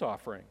him and his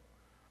offering.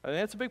 And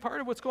that's a big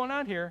part of what's going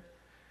on here.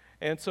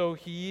 And so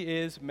he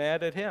is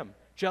mad at him.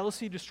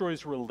 Jealousy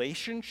destroys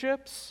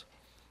relationships.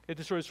 It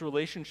destroys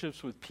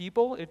relationships with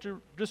people. It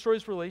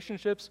destroys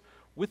relationships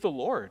with the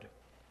Lord.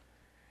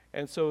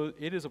 And so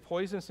it is a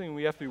poisonous thing.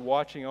 We have to be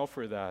watching out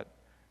for that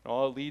and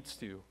all it leads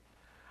to.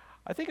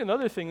 I think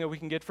another thing that we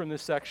can get from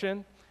this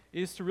section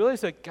is to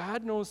realize that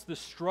God knows the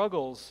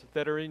struggles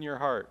that are in your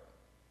heart.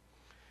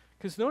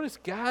 Because notice,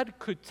 God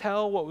could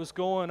tell what was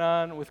going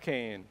on with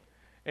Cain.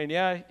 And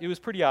yeah, it was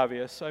pretty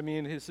obvious. I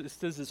mean,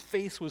 his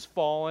face was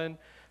fallen,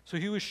 so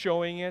he was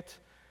showing it.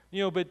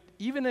 But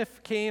even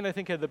if Cain, I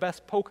think, had the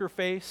best poker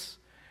face,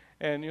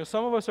 and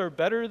some of us are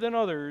better than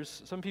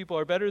others, some people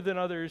are better than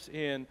others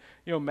in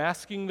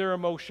masking their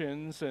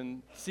emotions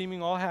and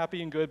seeming all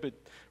happy and good, but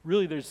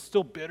really there's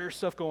still bitter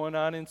stuff going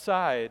on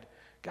inside.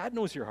 God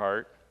knows your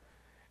heart.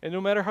 And no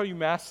matter how you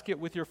mask it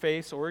with your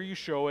face or you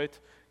show it,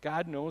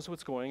 God knows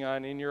what's going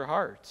on in your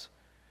heart.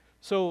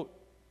 So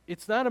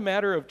it's not a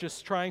matter of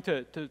just trying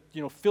to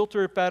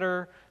filter it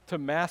better, to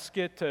mask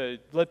it, to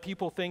let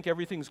people think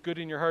everything's good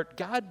in your heart.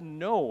 God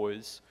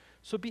knows,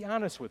 so be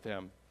honest with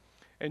him.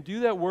 And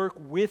do that work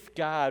with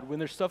God when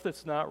there's stuff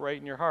that's not right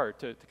in your heart,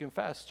 to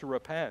confess, to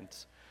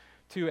repent,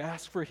 to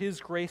ask for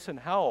his grace and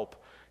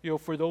help,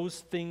 for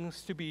those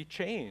things to be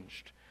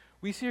changed.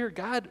 We see here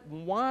God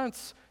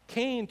wants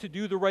Cain to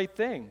do the right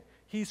thing.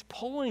 He's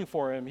pulling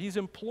for him. He's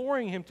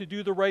imploring him to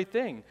do the right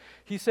thing.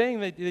 He's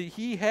saying that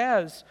he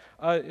has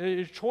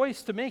a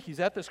choice to make. He's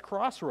at this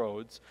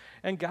crossroads,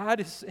 and God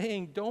is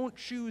saying, don't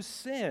choose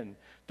sin.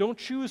 Don't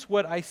choose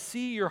what I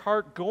see your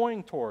heart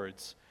going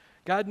towards.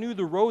 God knew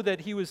the road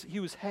that he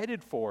was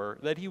headed for,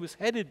 that he was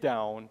headed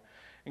down,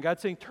 and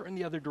God's saying, turn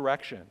the other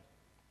direction.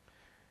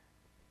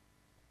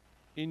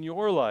 In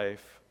your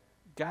life,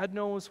 God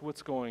knows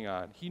what's going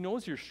on. He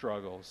knows your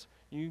struggles.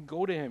 You can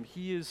go to him.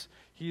 He is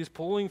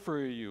pulling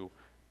for you.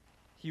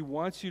 He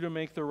wants you to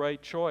make the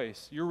right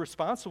choice. You're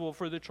responsible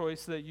for the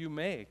choice that you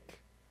make.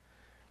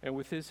 And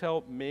with his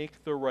help,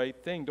 make the right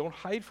thing. Don't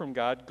hide from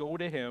God. Go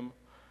to him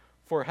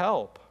for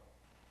help.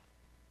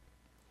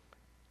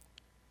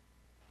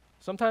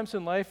 Sometimes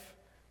in life,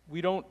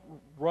 we don't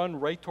run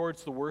right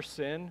towards the worst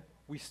sin.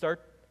 We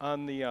start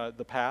on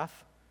the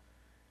path.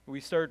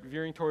 We start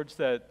veering towards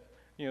that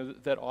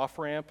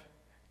off-ramp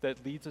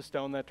that leads us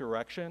down that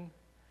direction.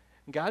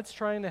 And God's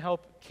trying to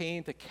help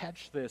Cain to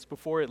catch this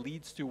before it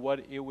leads to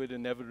what it would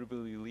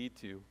inevitably lead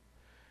to.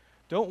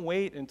 Don't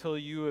wait until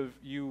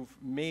you've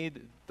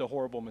made the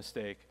horrible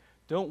mistake.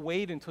 Don't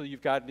wait until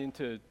you've gotten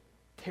into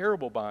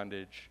terrible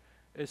bondage.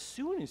 As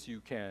soon as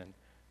you can,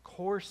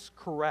 course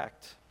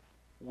correct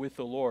with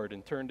the Lord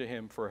and turn to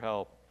him for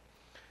help.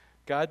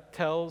 God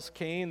tells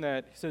Cain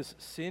that, he says,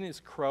 sin is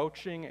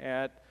crouching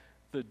at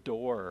the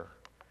door.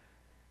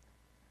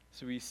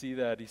 So we see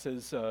that. He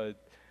says,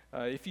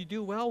 if you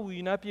do well, will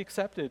you not be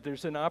accepted?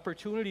 There's an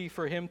opportunity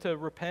for him to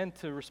repent,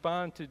 to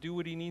respond, to do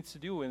what he needs to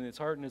do in his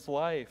heart and his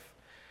life.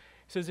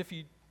 He says, if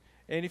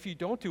you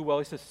don't do well,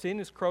 he says, sin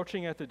is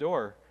crouching at the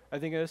door. I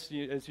think as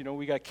you know,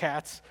 we got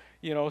cats,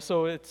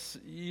 so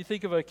you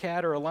think of a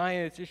cat or a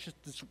lion,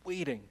 it's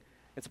waiting.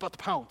 It's about to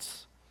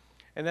pounce.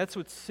 And that's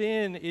what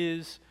sin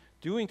is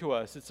doing to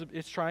us.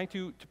 It's trying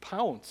to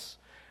pounce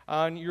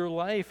on your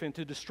life and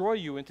to destroy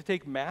you and to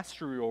take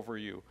mastery over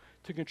you,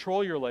 to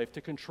control your life,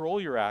 to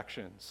control your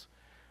actions.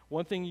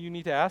 One thing you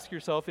need to ask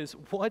yourself is,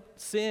 what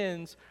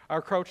sins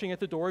are crouching at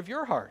the door of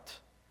your heart?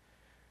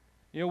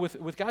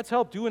 With God's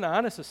help, do an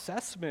honest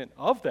assessment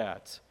of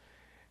that.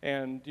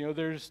 And,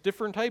 there's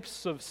different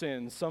types of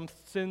sins. Some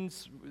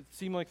sins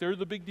seem like they're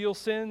the big deal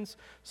sins.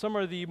 Some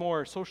are the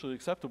more socially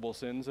acceptable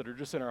sins that are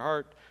just in our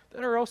heart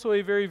that are also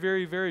a very,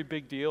 very, very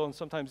big deal and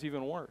sometimes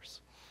even worse.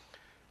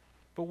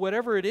 But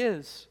whatever it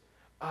is,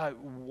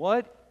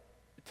 what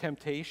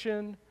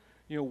temptation,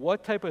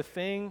 what type of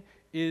thing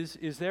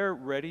is there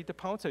ready to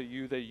pounce at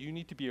you that you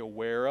need to be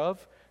aware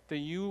of, that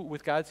you,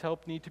 with God's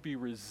help, need to be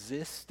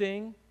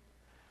resisting?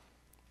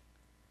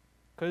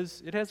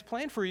 Because it has a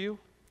plan for you.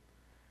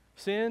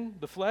 Sin,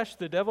 the flesh,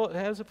 the devil, it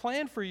has a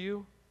plan for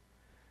you.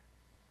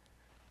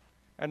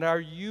 And are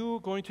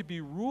you going to be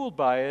ruled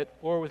by it,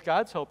 or with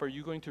God's help, are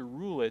you going to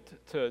rule it,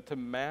 to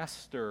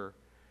master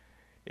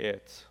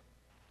it?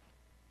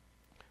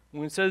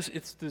 When it says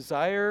its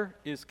desire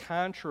is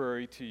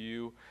contrary to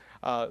you,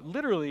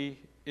 literally,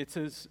 it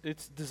says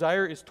its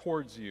desire is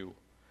towards you.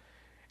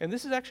 And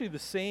this is actually the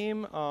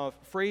same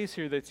phrase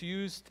here that's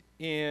used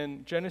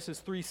in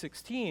Genesis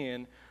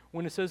 3:16,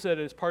 when it says that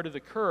as part of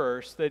the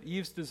curse, that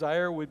Eve's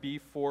desire would be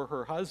for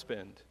her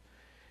husband.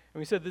 And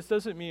we said this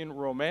doesn't mean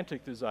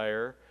romantic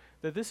desire,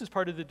 that this is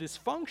part of the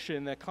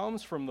dysfunction that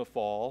comes from the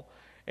fall,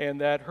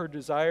 and that her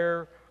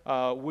desire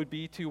would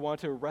be to want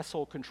to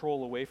wrestle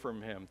control away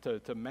from him,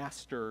 to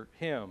master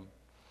him.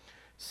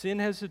 Sin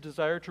has a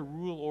desire to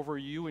rule over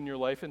you in your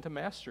life and to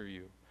master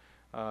you,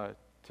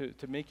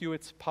 to make you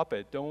its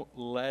puppet. Don't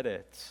let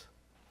it.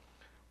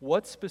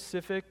 What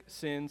specific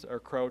sins are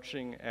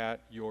crouching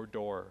at your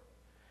door?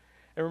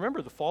 And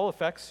remember, the fall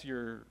affects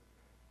your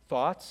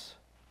thoughts,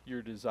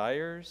 your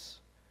desires,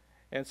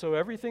 and so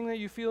everything that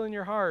you feel in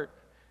your heart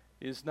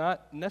is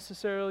not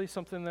necessarily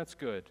something that's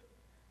good.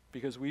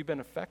 because we've been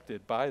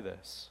affected by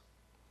this.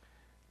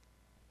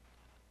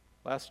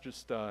 Last,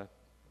 just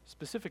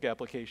specific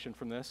application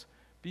from this,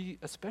 be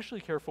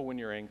especially careful when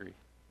you're angry.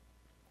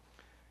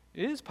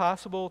 It is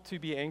possible to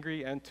be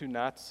angry and to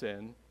not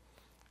sin.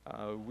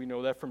 We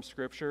know that from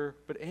Scripture,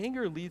 but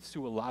anger leads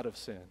to a lot of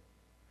sin.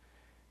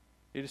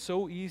 It is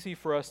so easy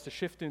for us to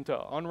shift into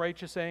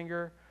unrighteous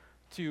anger,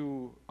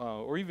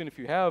 or even if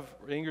you have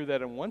anger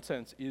that in one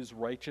sense is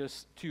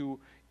righteous,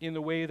 in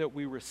the way that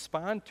we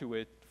respond to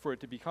it, for it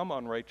to become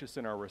unrighteous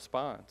in our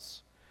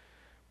response.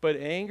 But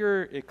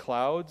anger, it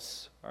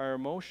clouds our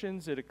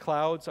emotions, it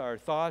clouds our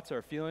thoughts,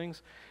 our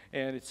feelings,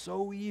 and it's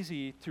so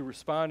easy to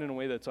respond in a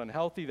way that's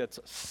unhealthy, that's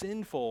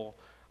sinful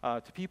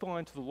to people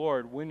and to the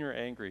Lord when you're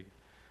angry.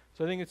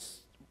 So I think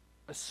it's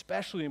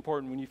especially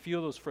important when you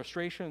feel those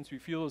frustrations, you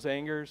feel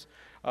those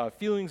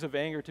feelings of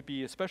anger, to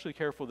be especially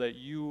careful that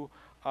you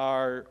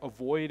are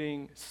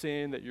avoiding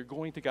sin, that you're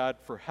going to God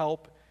for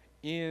help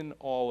in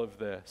all of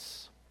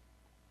this.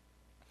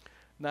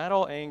 Not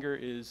all anger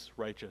is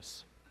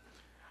righteous.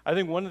 I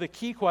think one of the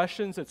key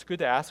questions that's good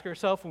to ask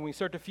ourselves when we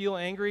start to feel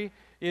angry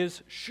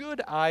is,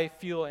 should I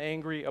feel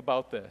angry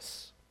about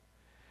this?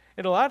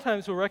 And a lot of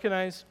times we'll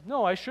recognize,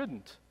 no, I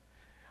shouldn't.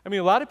 I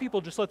mean, a lot of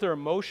people just let their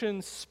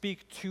emotions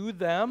speak to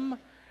them,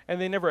 and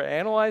they never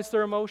analyze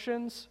their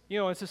emotions.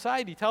 And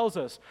society tells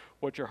us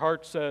what your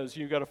heart says,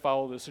 you got to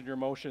follow this in your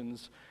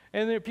emotions.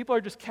 And people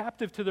are just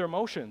captive to their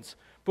emotions.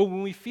 But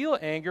when we feel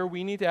anger,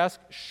 we need to ask,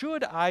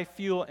 should I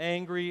feel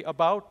angry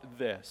about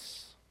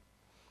this?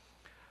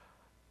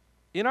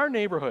 In our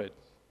neighborhood,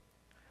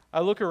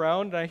 I look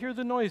around and I hear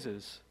the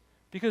noises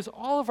because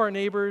all of our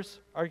neighbors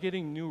are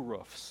getting new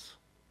roofs.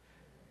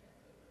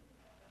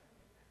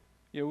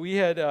 We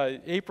had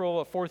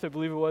April 4th, I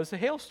believe it was, a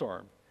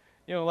hailstorm.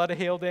 A lot of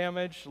hail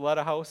damage, a lot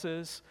of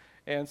houses,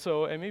 and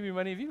maybe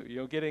many of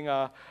you, getting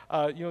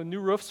new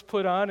roofs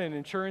put on, and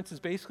insurance is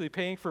basically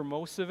paying for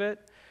most of it.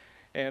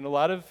 And a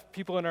lot of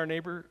people in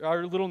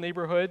our little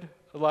neighborhood,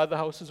 a lot of the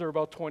houses are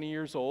about 20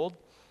 years old.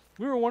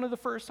 We were one of the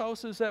first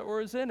houses that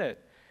was in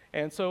it.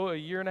 And so a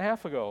year and a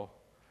half ago,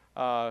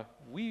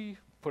 we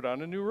put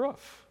on a new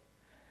roof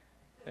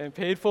and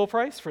paid full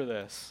price for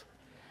this.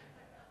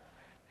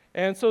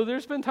 And so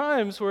there's been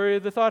times where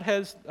the thought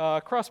has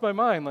crossed my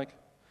mind, like,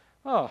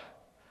 oh,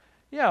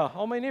 yeah,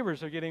 all my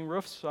neighbors are getting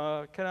roofs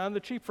kind of on the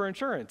cheap for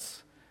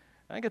insurance.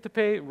 I get to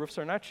pay, roofs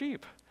are not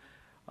cheap.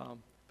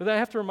 But I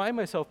have to remind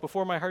myself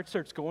before my heart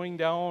starts going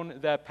down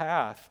that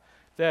path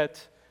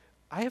that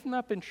I have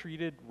not been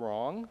treated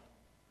wrong.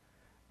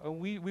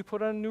 We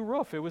put on a new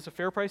roof. It was a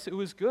fair price. It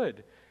was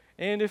good.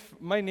 And if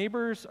my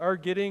neighbors are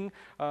getting,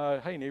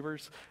 hi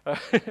neighbors,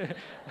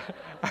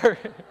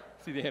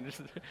 see the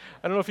Anderson.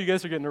 I don't know if you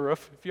guys are getting a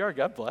roof. If you are,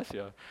 God bless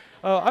you.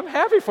 I'm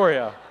happy for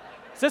you.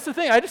 So that's the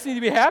thing. I just need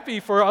to be happy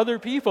for other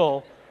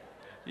people,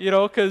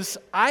 because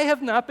I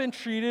have not been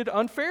treated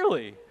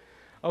unfairly.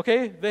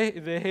 Okay,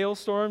 the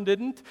hailstorm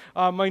didn't.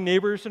 My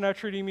neighbors are not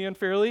treating me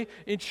unfairly.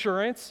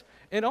 Insurance.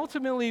 And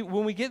ultimately,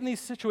 when we get in these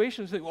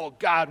situations, we say, well,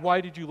 God,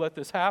 why did you let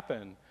this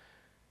happen?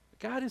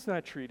 God is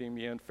not treating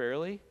me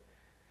unfairly.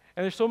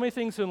 And there's so many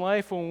things in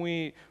life when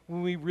we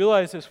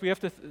realize this, we have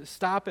to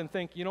stop and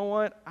think, you know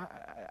what?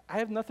 I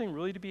have nothing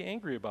really to be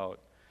angry about.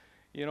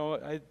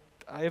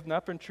 I have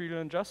not been treated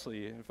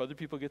unjustly. If other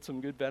people get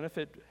some good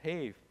benefit,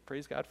 hey,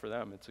 praise God for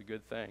them. It's a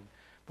good thing.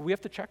 But we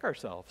have to check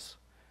ourselves.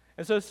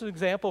 And so it's an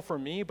example for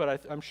me,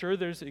 but I'm sure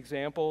there's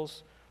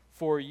examples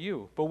for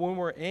you. But when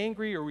we're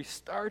angry or we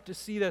start to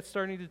see that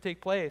starting to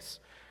take place,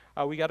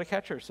 we got to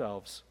catch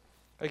ourselves.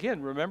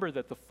 Again, remember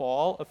that the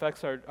fall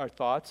affects our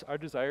thoughts, our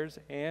desires,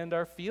 and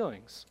our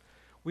feelings.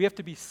 We have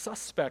to be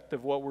suspect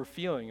of what we're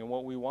feeling and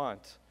what we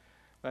want.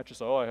 Not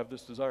just, I have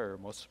this desire, it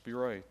must be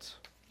right.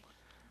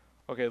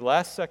 Okay,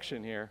 last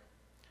section here.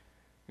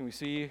 And we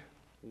see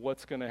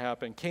what's going to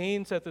happen.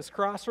 Cain's at this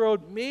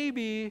crossroad.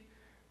 Maybe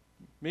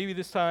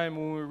this time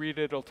when we read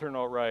it, it'll turn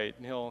out right,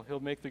 and he'll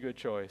make the good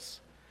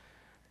choice.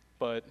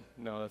 But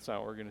no, that's not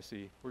what we're going to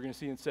see. We're going to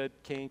see instead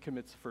Cain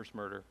commits the first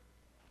murder.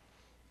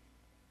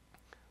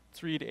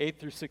 Let's read 8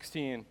 through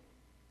 16.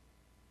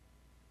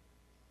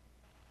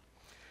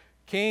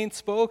 Cain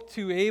spoke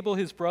to Abel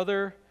his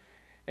brother,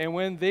 and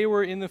when they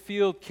were in the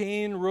field,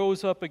 Cain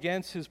rose up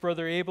against his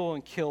brother Abel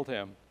and killed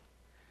him.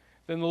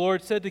 Then the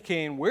Lord said to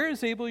Cain, "Where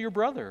is Abel your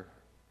brother?"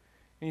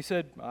 And he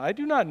said, "I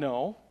do not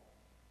know.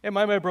 Am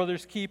I my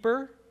brother's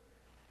keeper?"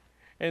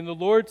 And the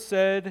Lord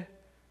said,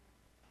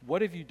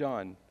 "What have you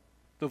done?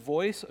 The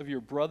voice of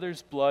your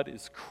brother's blood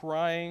is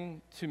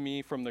crying to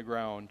me from the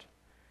ground.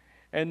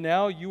 And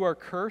now you are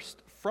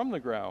cursed from the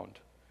ground,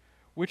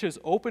 which has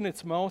opened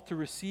its mouth to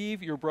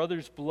receive your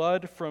brother's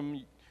blood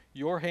from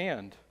your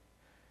hand.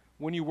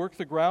 When you work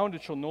the ground,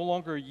 it shall no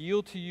longer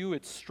yield to you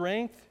its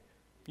strength.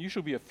 You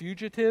shall be a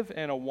fugitive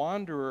and a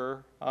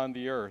wanderer on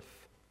the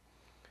earth."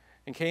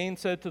 And Cain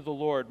said to the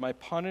Lord, "My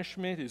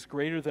punishment is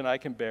greater than I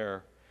can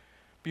bear.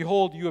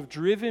 Behold, you have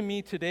driven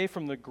me today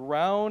from the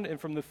ground, and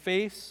from the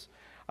face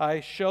I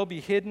shall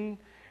be hidden,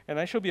 and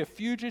I shall be a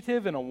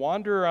fugitive and a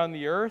wanderer on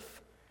the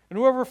earth. And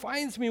whoever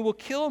finds me will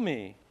kill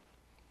me."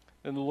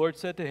 And the Lord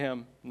said to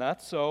him,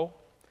 "Not so.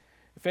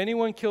 If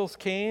anyone kills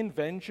Cain,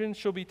 vengeance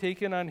shall be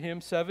taken on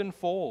him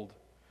sevenfold."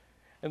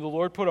 And the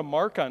Lord put a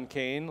mark on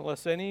Cain,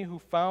 lest any who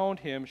found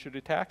him should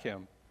attack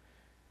him.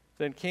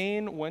 Then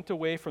Cain went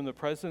away from the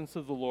presence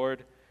of the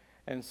Lord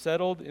and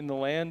settled in the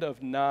land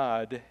of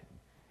Nod,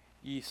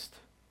 east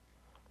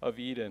of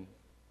Eden.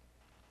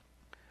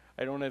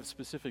 I don't have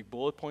specific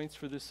bullet points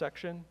for this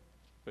section,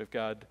 but if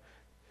God,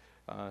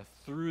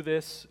 through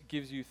this,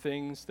 gives you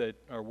things that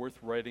are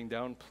worth writing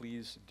down,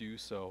 please do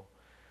so.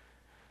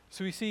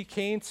 So we see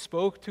Cain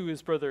spoke to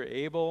his brother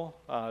Abel.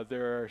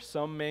 There are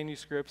some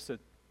manuscripts that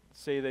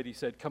say that he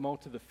said, "Come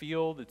out to the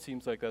field." It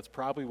seems like that's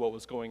probably what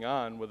was going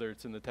on, whether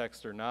it's in the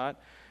text or not.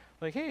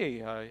 Like,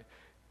 hey,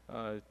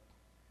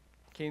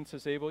 Cain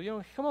says to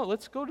Abel, come on,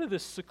 let's go to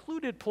this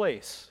secluded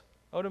place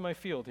out in my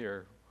field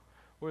here,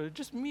 where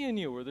just me and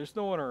you, where there's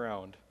no one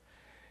around.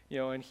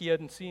 And he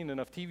hadn't seen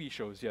enough TV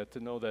shows yet to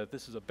know that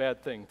this is a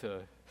bad thing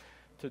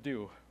to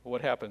do,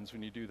 what happens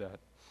when you do that.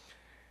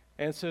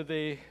 And so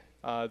they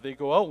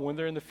go out. When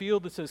they're in the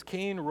field, it says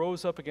Cain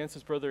rose up against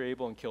his brother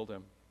Abel and killed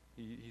him.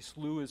 He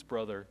slew his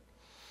brother.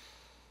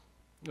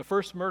 The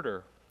first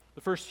murder,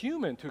 the first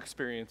human to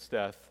experience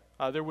death.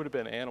 There would have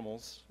been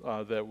animals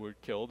that were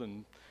killed.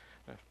 And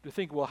to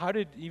think, well, how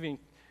did even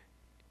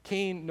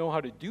Cain know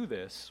how to do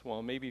this?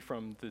 Well, maybe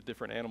from the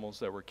different animals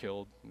that were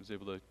killed. He was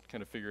able to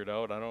kind of figure it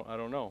out. I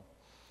don't know.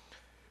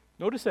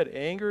 Notice that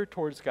anger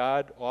towards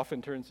God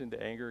often turns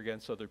into anger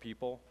against other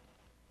people.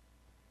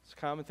 It's a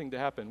common thing to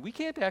happen. We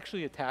can't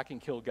actually attack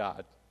and kill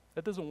God.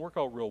 That doesn't work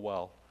out real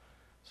well.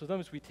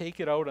 Sometimes we take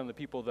it out on the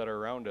people that are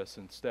around us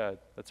instead.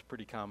 That's a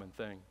pretty common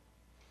thing.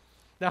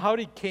 Now, how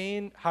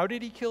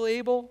did he kill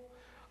Abel?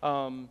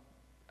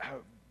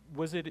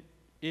 Was it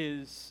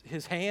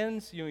his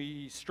hands?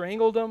 He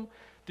strangled him.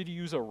 Did he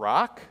use a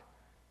rock?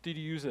 Did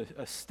he use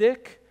a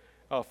stick,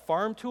 a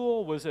farm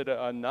tool? Was it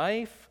a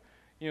knife,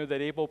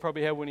 that Abel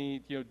probably had when he,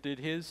 did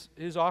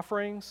his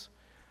offerings?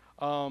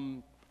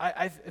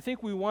 I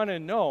think we want to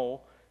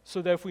know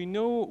so that if we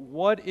know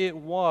what it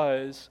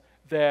was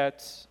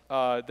that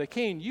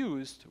Cain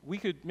used, we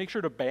could make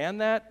sure to ban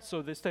that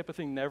so this type of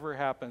thing never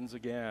happens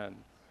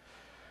again.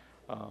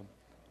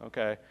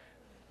 Okay.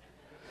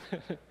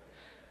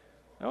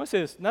 I want to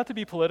say this, not to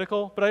be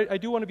political, but I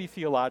do want to be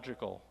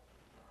theological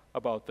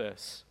about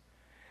this.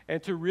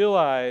 And to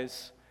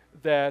realize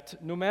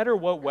that no matter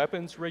what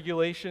weapons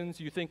regulations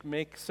you think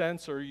make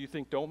sense or you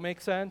think don't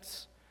make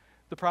sense,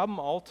 the problem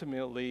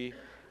ultimately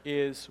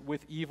is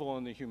with evil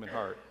in the human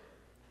heart.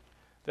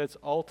 That's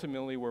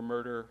ultimately where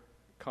murder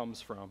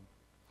comes from.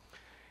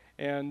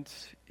 And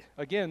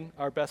again,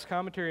 our best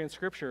commentary in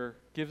Scripture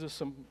gives us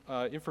some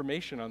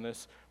information on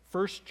this.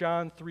 1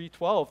 John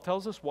 3:12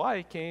 tells us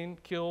why Cain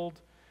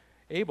killed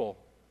Abel.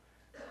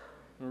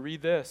 We'll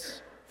read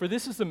this. "For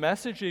this is the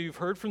message that you've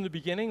heard from the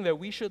beginning, that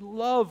we should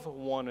love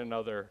one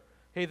another."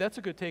 Hey, that's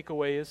a good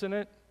takeaway, isn't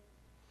it?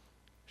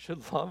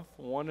 Should love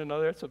one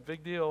another. That's a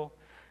big deal.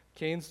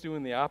 Cain's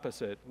doing the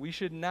opposite. We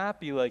should not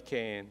be like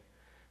Cain,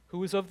 who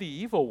was of the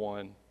evil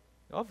one,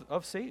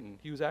 of Satan.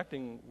 He was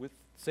acting with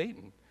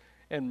Satan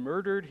and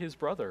murdered his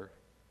brother.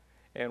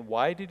 And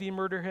why did he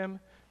murder him?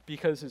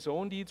 Because his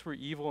own deeds were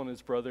evil and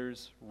his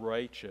brother's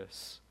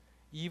righteous.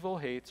 Evil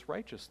hates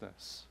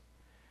righteousness.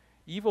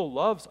 Evil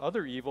loves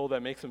other evil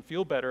that makes them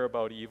feel better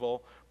about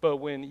evil, but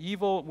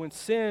when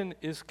sin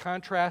is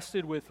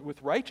contrasted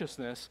with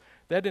righteousness,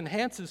 that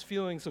enhances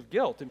feelings of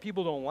guilt, and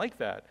people don't like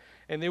that,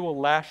 and they will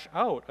lash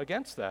out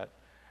against that.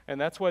 And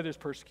that's why there's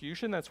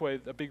persecution. That's why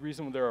a big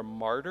reason there are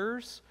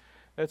martyrs.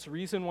 That's the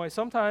reason why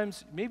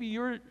sometimes maybe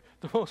you're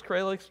the most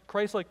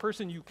Christ-like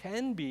person you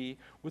can be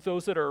with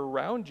those that are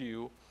around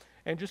you.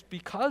 And just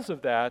because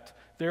of that,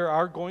 there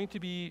are going to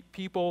be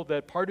people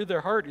that part of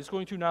their heart is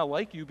going to not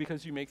like you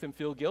because you make them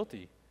feel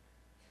guilty.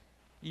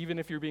 Even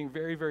if you're being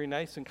very, very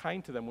nice and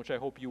kind to them, which I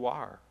hope you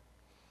are.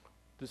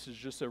 This is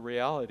just a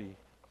reality.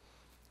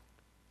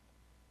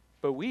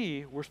 But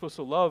we're supposed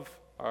to love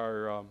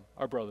our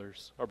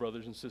brothers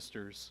and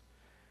sisters.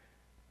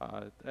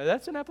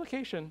 That's an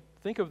application.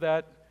 Think of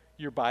that,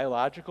 your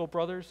biological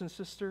brothers and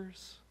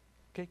sisters.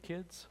 Okay,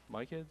 kids,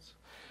 my kids.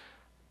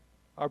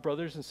 Our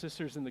brothers and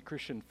sisters in the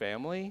Christian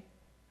family,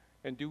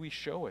 and do we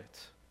show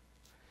it?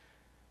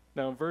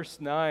 Now in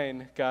verse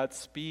 9, God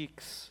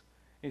speaks.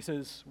 He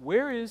says,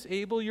 "Where is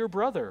Abel your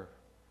brother?"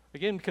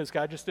 Again, because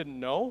God just didn't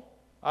know.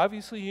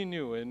 Obviously he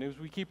knew, and as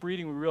we keep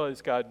reading, we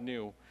realize God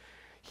knew.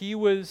 He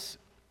was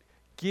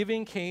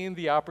giving Cain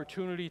the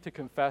opportunity to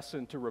confess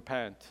and to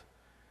repent.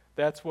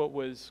 That's what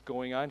was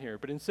going on here.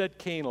 But instead,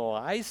 Cain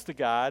lies to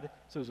God,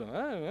 says, I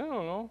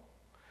don't know.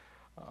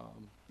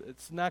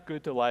 It's not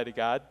good to lie to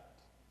God.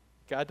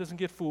 God doesn't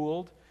get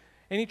fooled.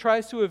 And he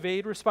tries to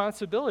evade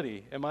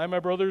responsibility. Am I my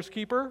brother's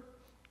keeper?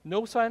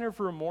 No sign of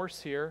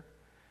remorse here.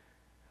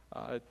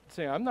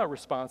 Saying, I'm not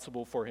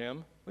responsible for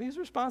him. Well, he's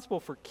responsible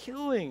for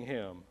killing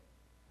him.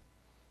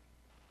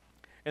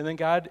 And then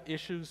God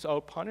issues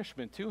out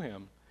punishment to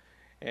him.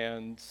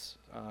 And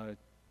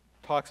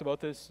talks about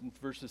this in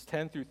verses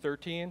 10 through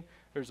 13.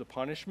 There's a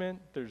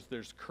punishment.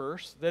 There's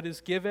curse that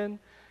is given.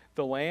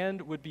 the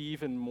land would be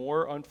even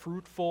more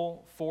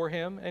unfruitful for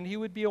him, and he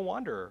would be a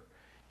wanderer.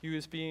 He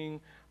was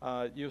being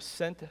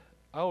sent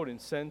out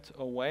and sent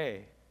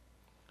away.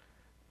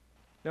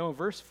 Now in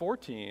verse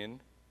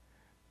 14,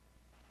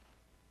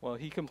 well,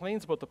 he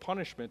complains about the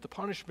punishment. The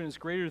punishment is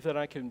greater than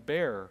I can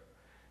bear.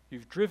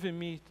 You've driven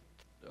me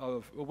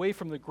away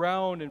from the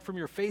ground, and from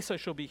your face I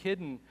shall be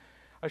hidden.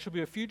 I shall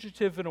be a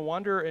fugitive and a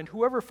wanderer, and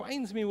whoever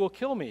finds me will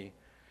kill me.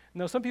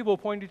 Now some people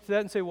point to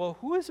that and say, well,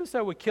 who is this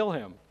that would kill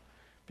him?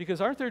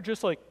 Because aren't there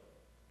just like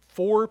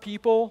 4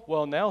 people?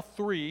 Well, now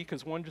 3,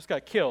 because one just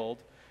got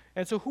killed.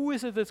 And so who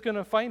is it that's going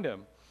to find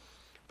him?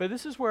 But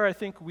this is where I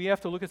think we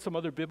have to look at some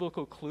other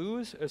biblical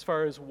clues as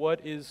far as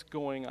what is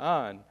going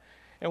on.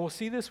 And we'll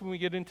see this when we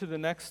get into the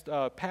next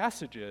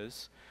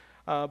passages.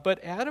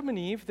 But Adam and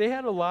Eve, they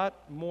had a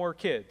lot more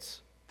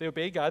kids. They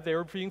obeyed God. They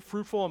were being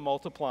fruitful and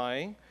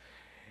multiplying.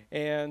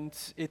 And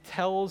it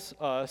tells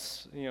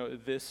us,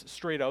 this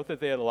straight out,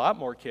 that they had a lot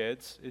more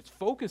kids. It's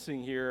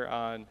focusing here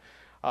on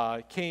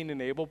Cain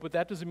and Abel, but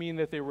that doesn't mean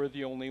that they were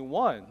the only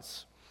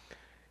ones.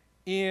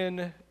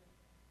 In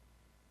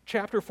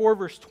chapter 4,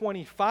 verse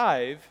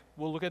 25,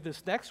 we'll look at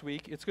this next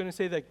week, it's going to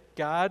say that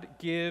God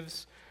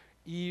gives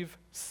Eve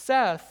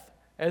Seth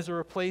as a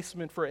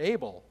replacement for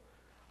Abel.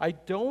 I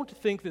don't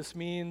think this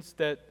means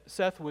that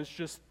Seth was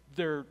just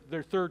their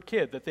third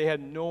kid, that they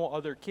had no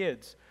other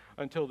kids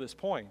until this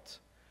point.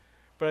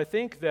 But I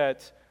think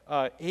that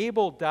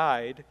Abel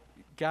died,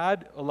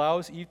 God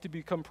allows Eve to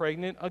become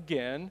pregnant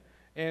again,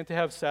 and to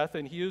have Seth,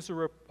 and he is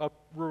a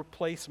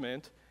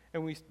replacement,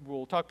 and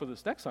we'll talk about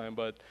this next time,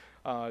 but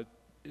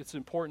it's an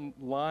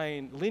important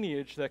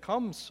lineage that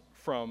comes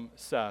from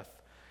Seth.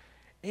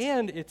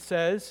 And it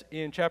says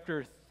in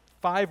chapter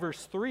 5,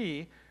 verse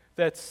 3,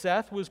 that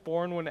Seth was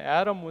born when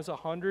Adam was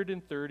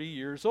 130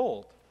 years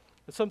old.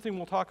 That's something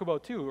we'll talk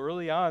about too.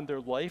 Early on,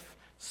 their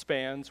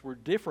lifespans were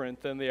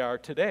different than they are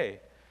today.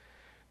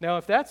 Now,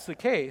 if that's the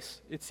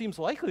case, it seems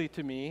likely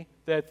to me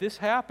that this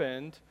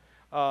happened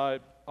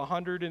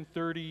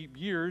 130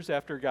 years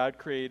after God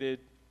created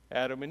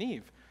Adam and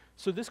Eve.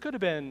 So this could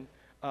have been,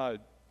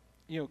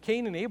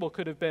 Cain and Abel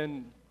could have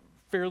been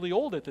fairly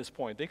old at this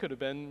point. They could have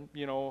been,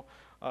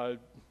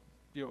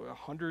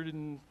 100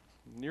 and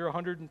near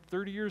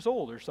 130 years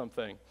old or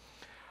something.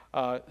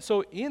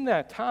 So in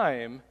that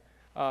time,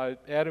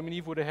 Adam and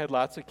Eve would have had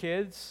lots of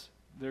kids.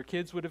 Their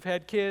kids would have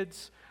had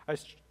kids. I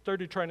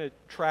started trying to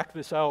track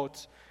this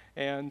out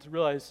and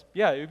realized,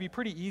 it would be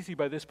pretty easy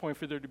by this point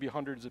for there to be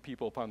hundreds of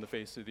people upon the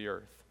face of the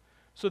earth.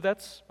 So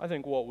that's, I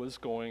think, what was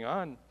going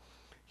on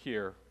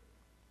here.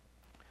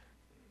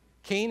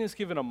 Cain is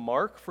given a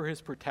mark for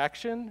his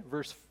protection.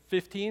 Verse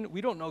 15,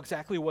 we don't know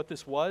exactly what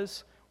this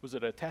was. Was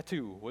it a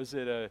tattoo? Was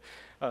it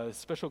a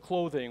special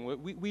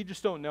clothing? We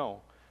just don't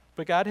know.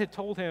 But God had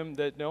told him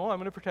that, no, I'm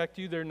going to protect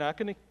you. They're not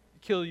going to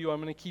kill you.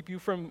 I'm going to keep you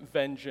from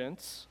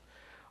vengeance.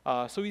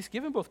 So he's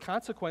given both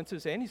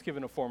consequences and he's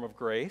given a form of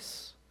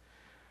grace.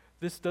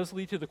 This does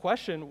lead to the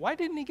question, why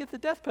didn't he get the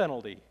death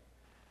penalty?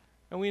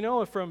 And we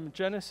know from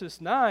Genesis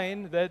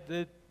 9 that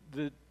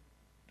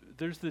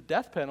there's the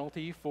death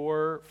penalty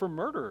for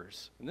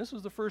murderers. And this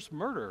was the first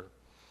murder.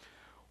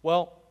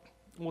 Well,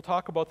 we'll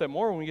talk about that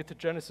more when we get to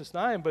Genesis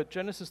 9, but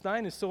Genesis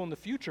 9 is still in the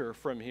future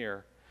from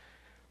here.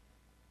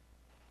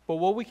 But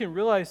what we can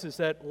realize is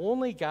that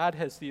only God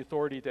has the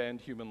authority to end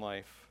human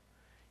life.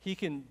 He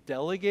can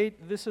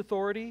delegate this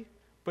authority,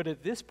 but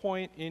at this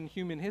point in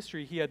human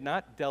history, he had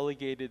not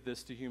delegated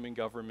this to human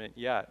government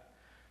yet.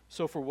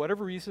 So for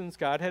whatever reasons,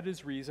 God had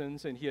his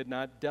reasons, and he had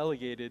not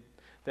delegated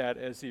that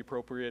as the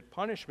appropriate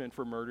punishment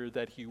for murder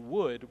that he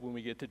would when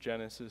we get to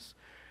Genesis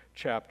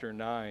chapter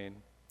 9.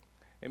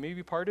 And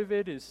maybe part of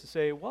it is to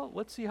say, well,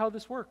 let's see how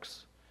this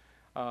works.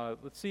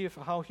 Let's see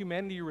how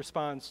humanity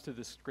responds to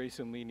this grace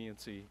and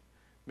leniency.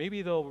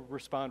 Maybe they'll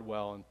respond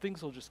well, and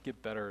things will just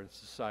get better in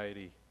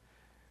society.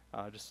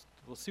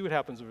 We'll see what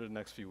happens over the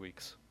next few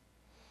weeks.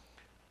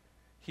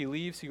 He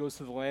leaves, he goes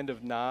to the land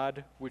of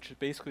Nod, which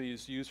basically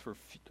is used for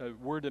a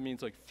word that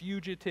means like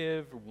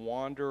fugitive,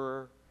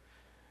 wanderer.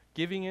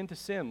 Giving in to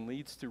sin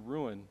leads to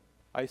ruin,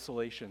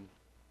 isolation,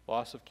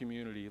 loss of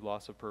community,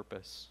 loss of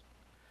purpose.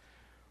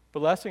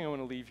 But last thing I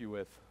want to leave you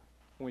with,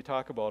 when we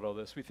talk about all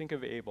this, we think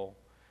of Abel.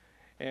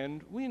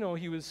 And we know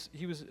he was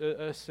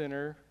a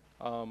sinner.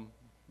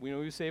 We know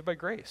he was saved by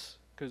grace,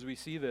 because we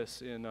see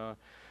this in the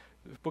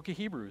book of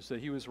Hebrews, that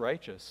he was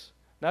righteous.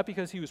 Not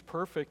because he was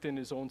perfect in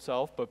his own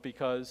self, but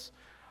because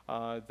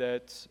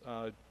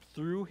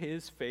through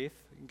his faith,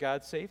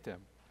 God saved him.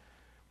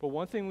 But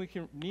one thing we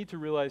need to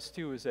realize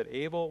too is that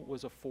Abel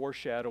was a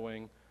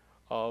foreshadowing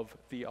of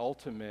the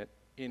ultimate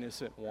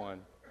innocent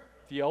one.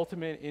 The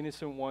ultimate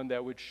innocent one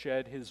that would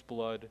shed his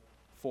blood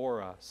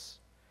for us.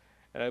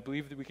 And I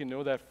believe that we can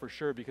know that for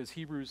sure because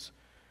Hebrews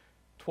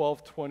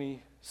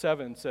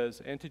 12:27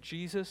 says, "And to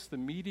Jesus, the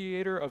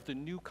mediator of the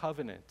new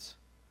covenant,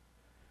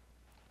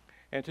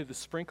 and to the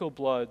sprinkled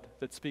blood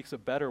that speaks a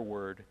better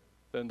word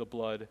than the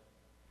blood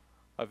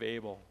of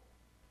Abel."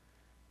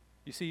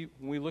 You see,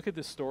 when we look at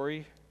this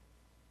story,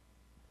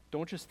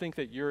 don't just think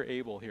that you're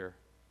Abel here.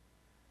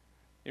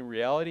 In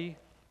reality,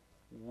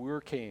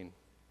 we're Cain.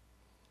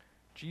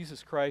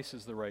 Jesus Christ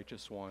is the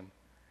righteous one.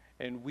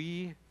 And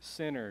we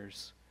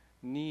sinners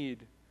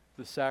need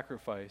the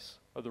sacrifice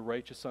of the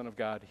righteous Son of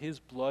God, his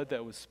blood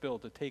that was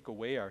spilled to take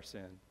away our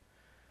sin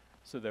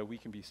so that we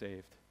can be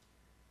saved.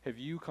 Have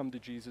you come to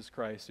Jesus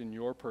Christ in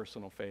your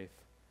personal faith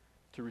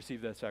to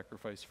receive that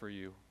sacrifice for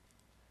you?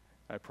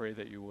 I pray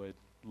that you would.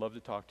 Love to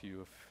talk to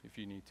you if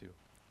you need to.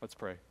 Let's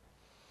pray.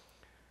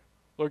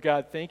 Lord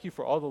God, thank you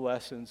for all the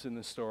lessons in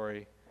the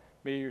story.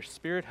 May your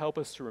Spirit help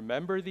us to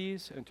remember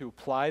these and to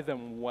apply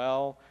them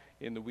well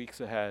in the weeks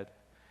ahead.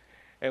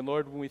 And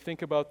Lord, when we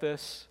think about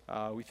this,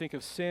 we think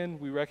of sin,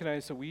 we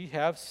recognize that we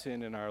have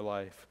sin in our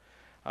life,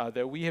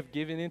 that we have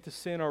given into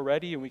sin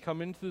already, and we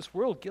come into this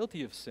world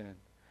guilty of sin.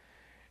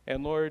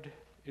 And Lord,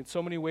 in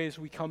so many ways,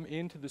 we come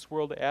into this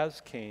world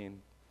as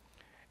Cain.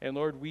 And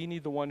Lord, we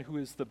need the one who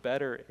is the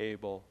better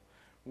Abel.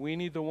 We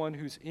need the one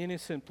whose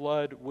innocent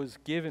blood was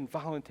given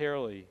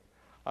voluntarily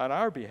on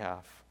our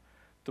behalf,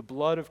 the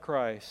blood of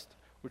Christ,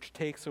 which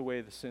takes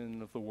away the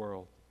sin of the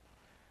world.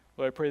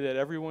 Lord, I pray that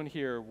everyone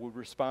here would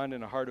respond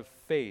in a heart of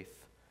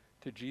faith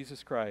to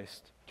Jesus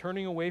Christ,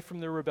 turning away from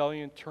their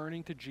rebellion,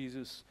 turning to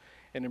Jesus,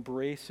 and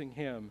embracing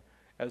him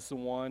as the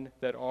one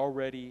that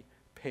already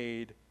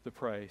paid the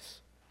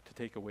price to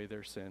take away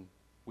their sin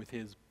with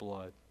his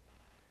blood.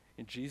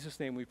 In Jesus'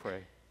 name we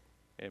pray.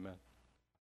 Amen.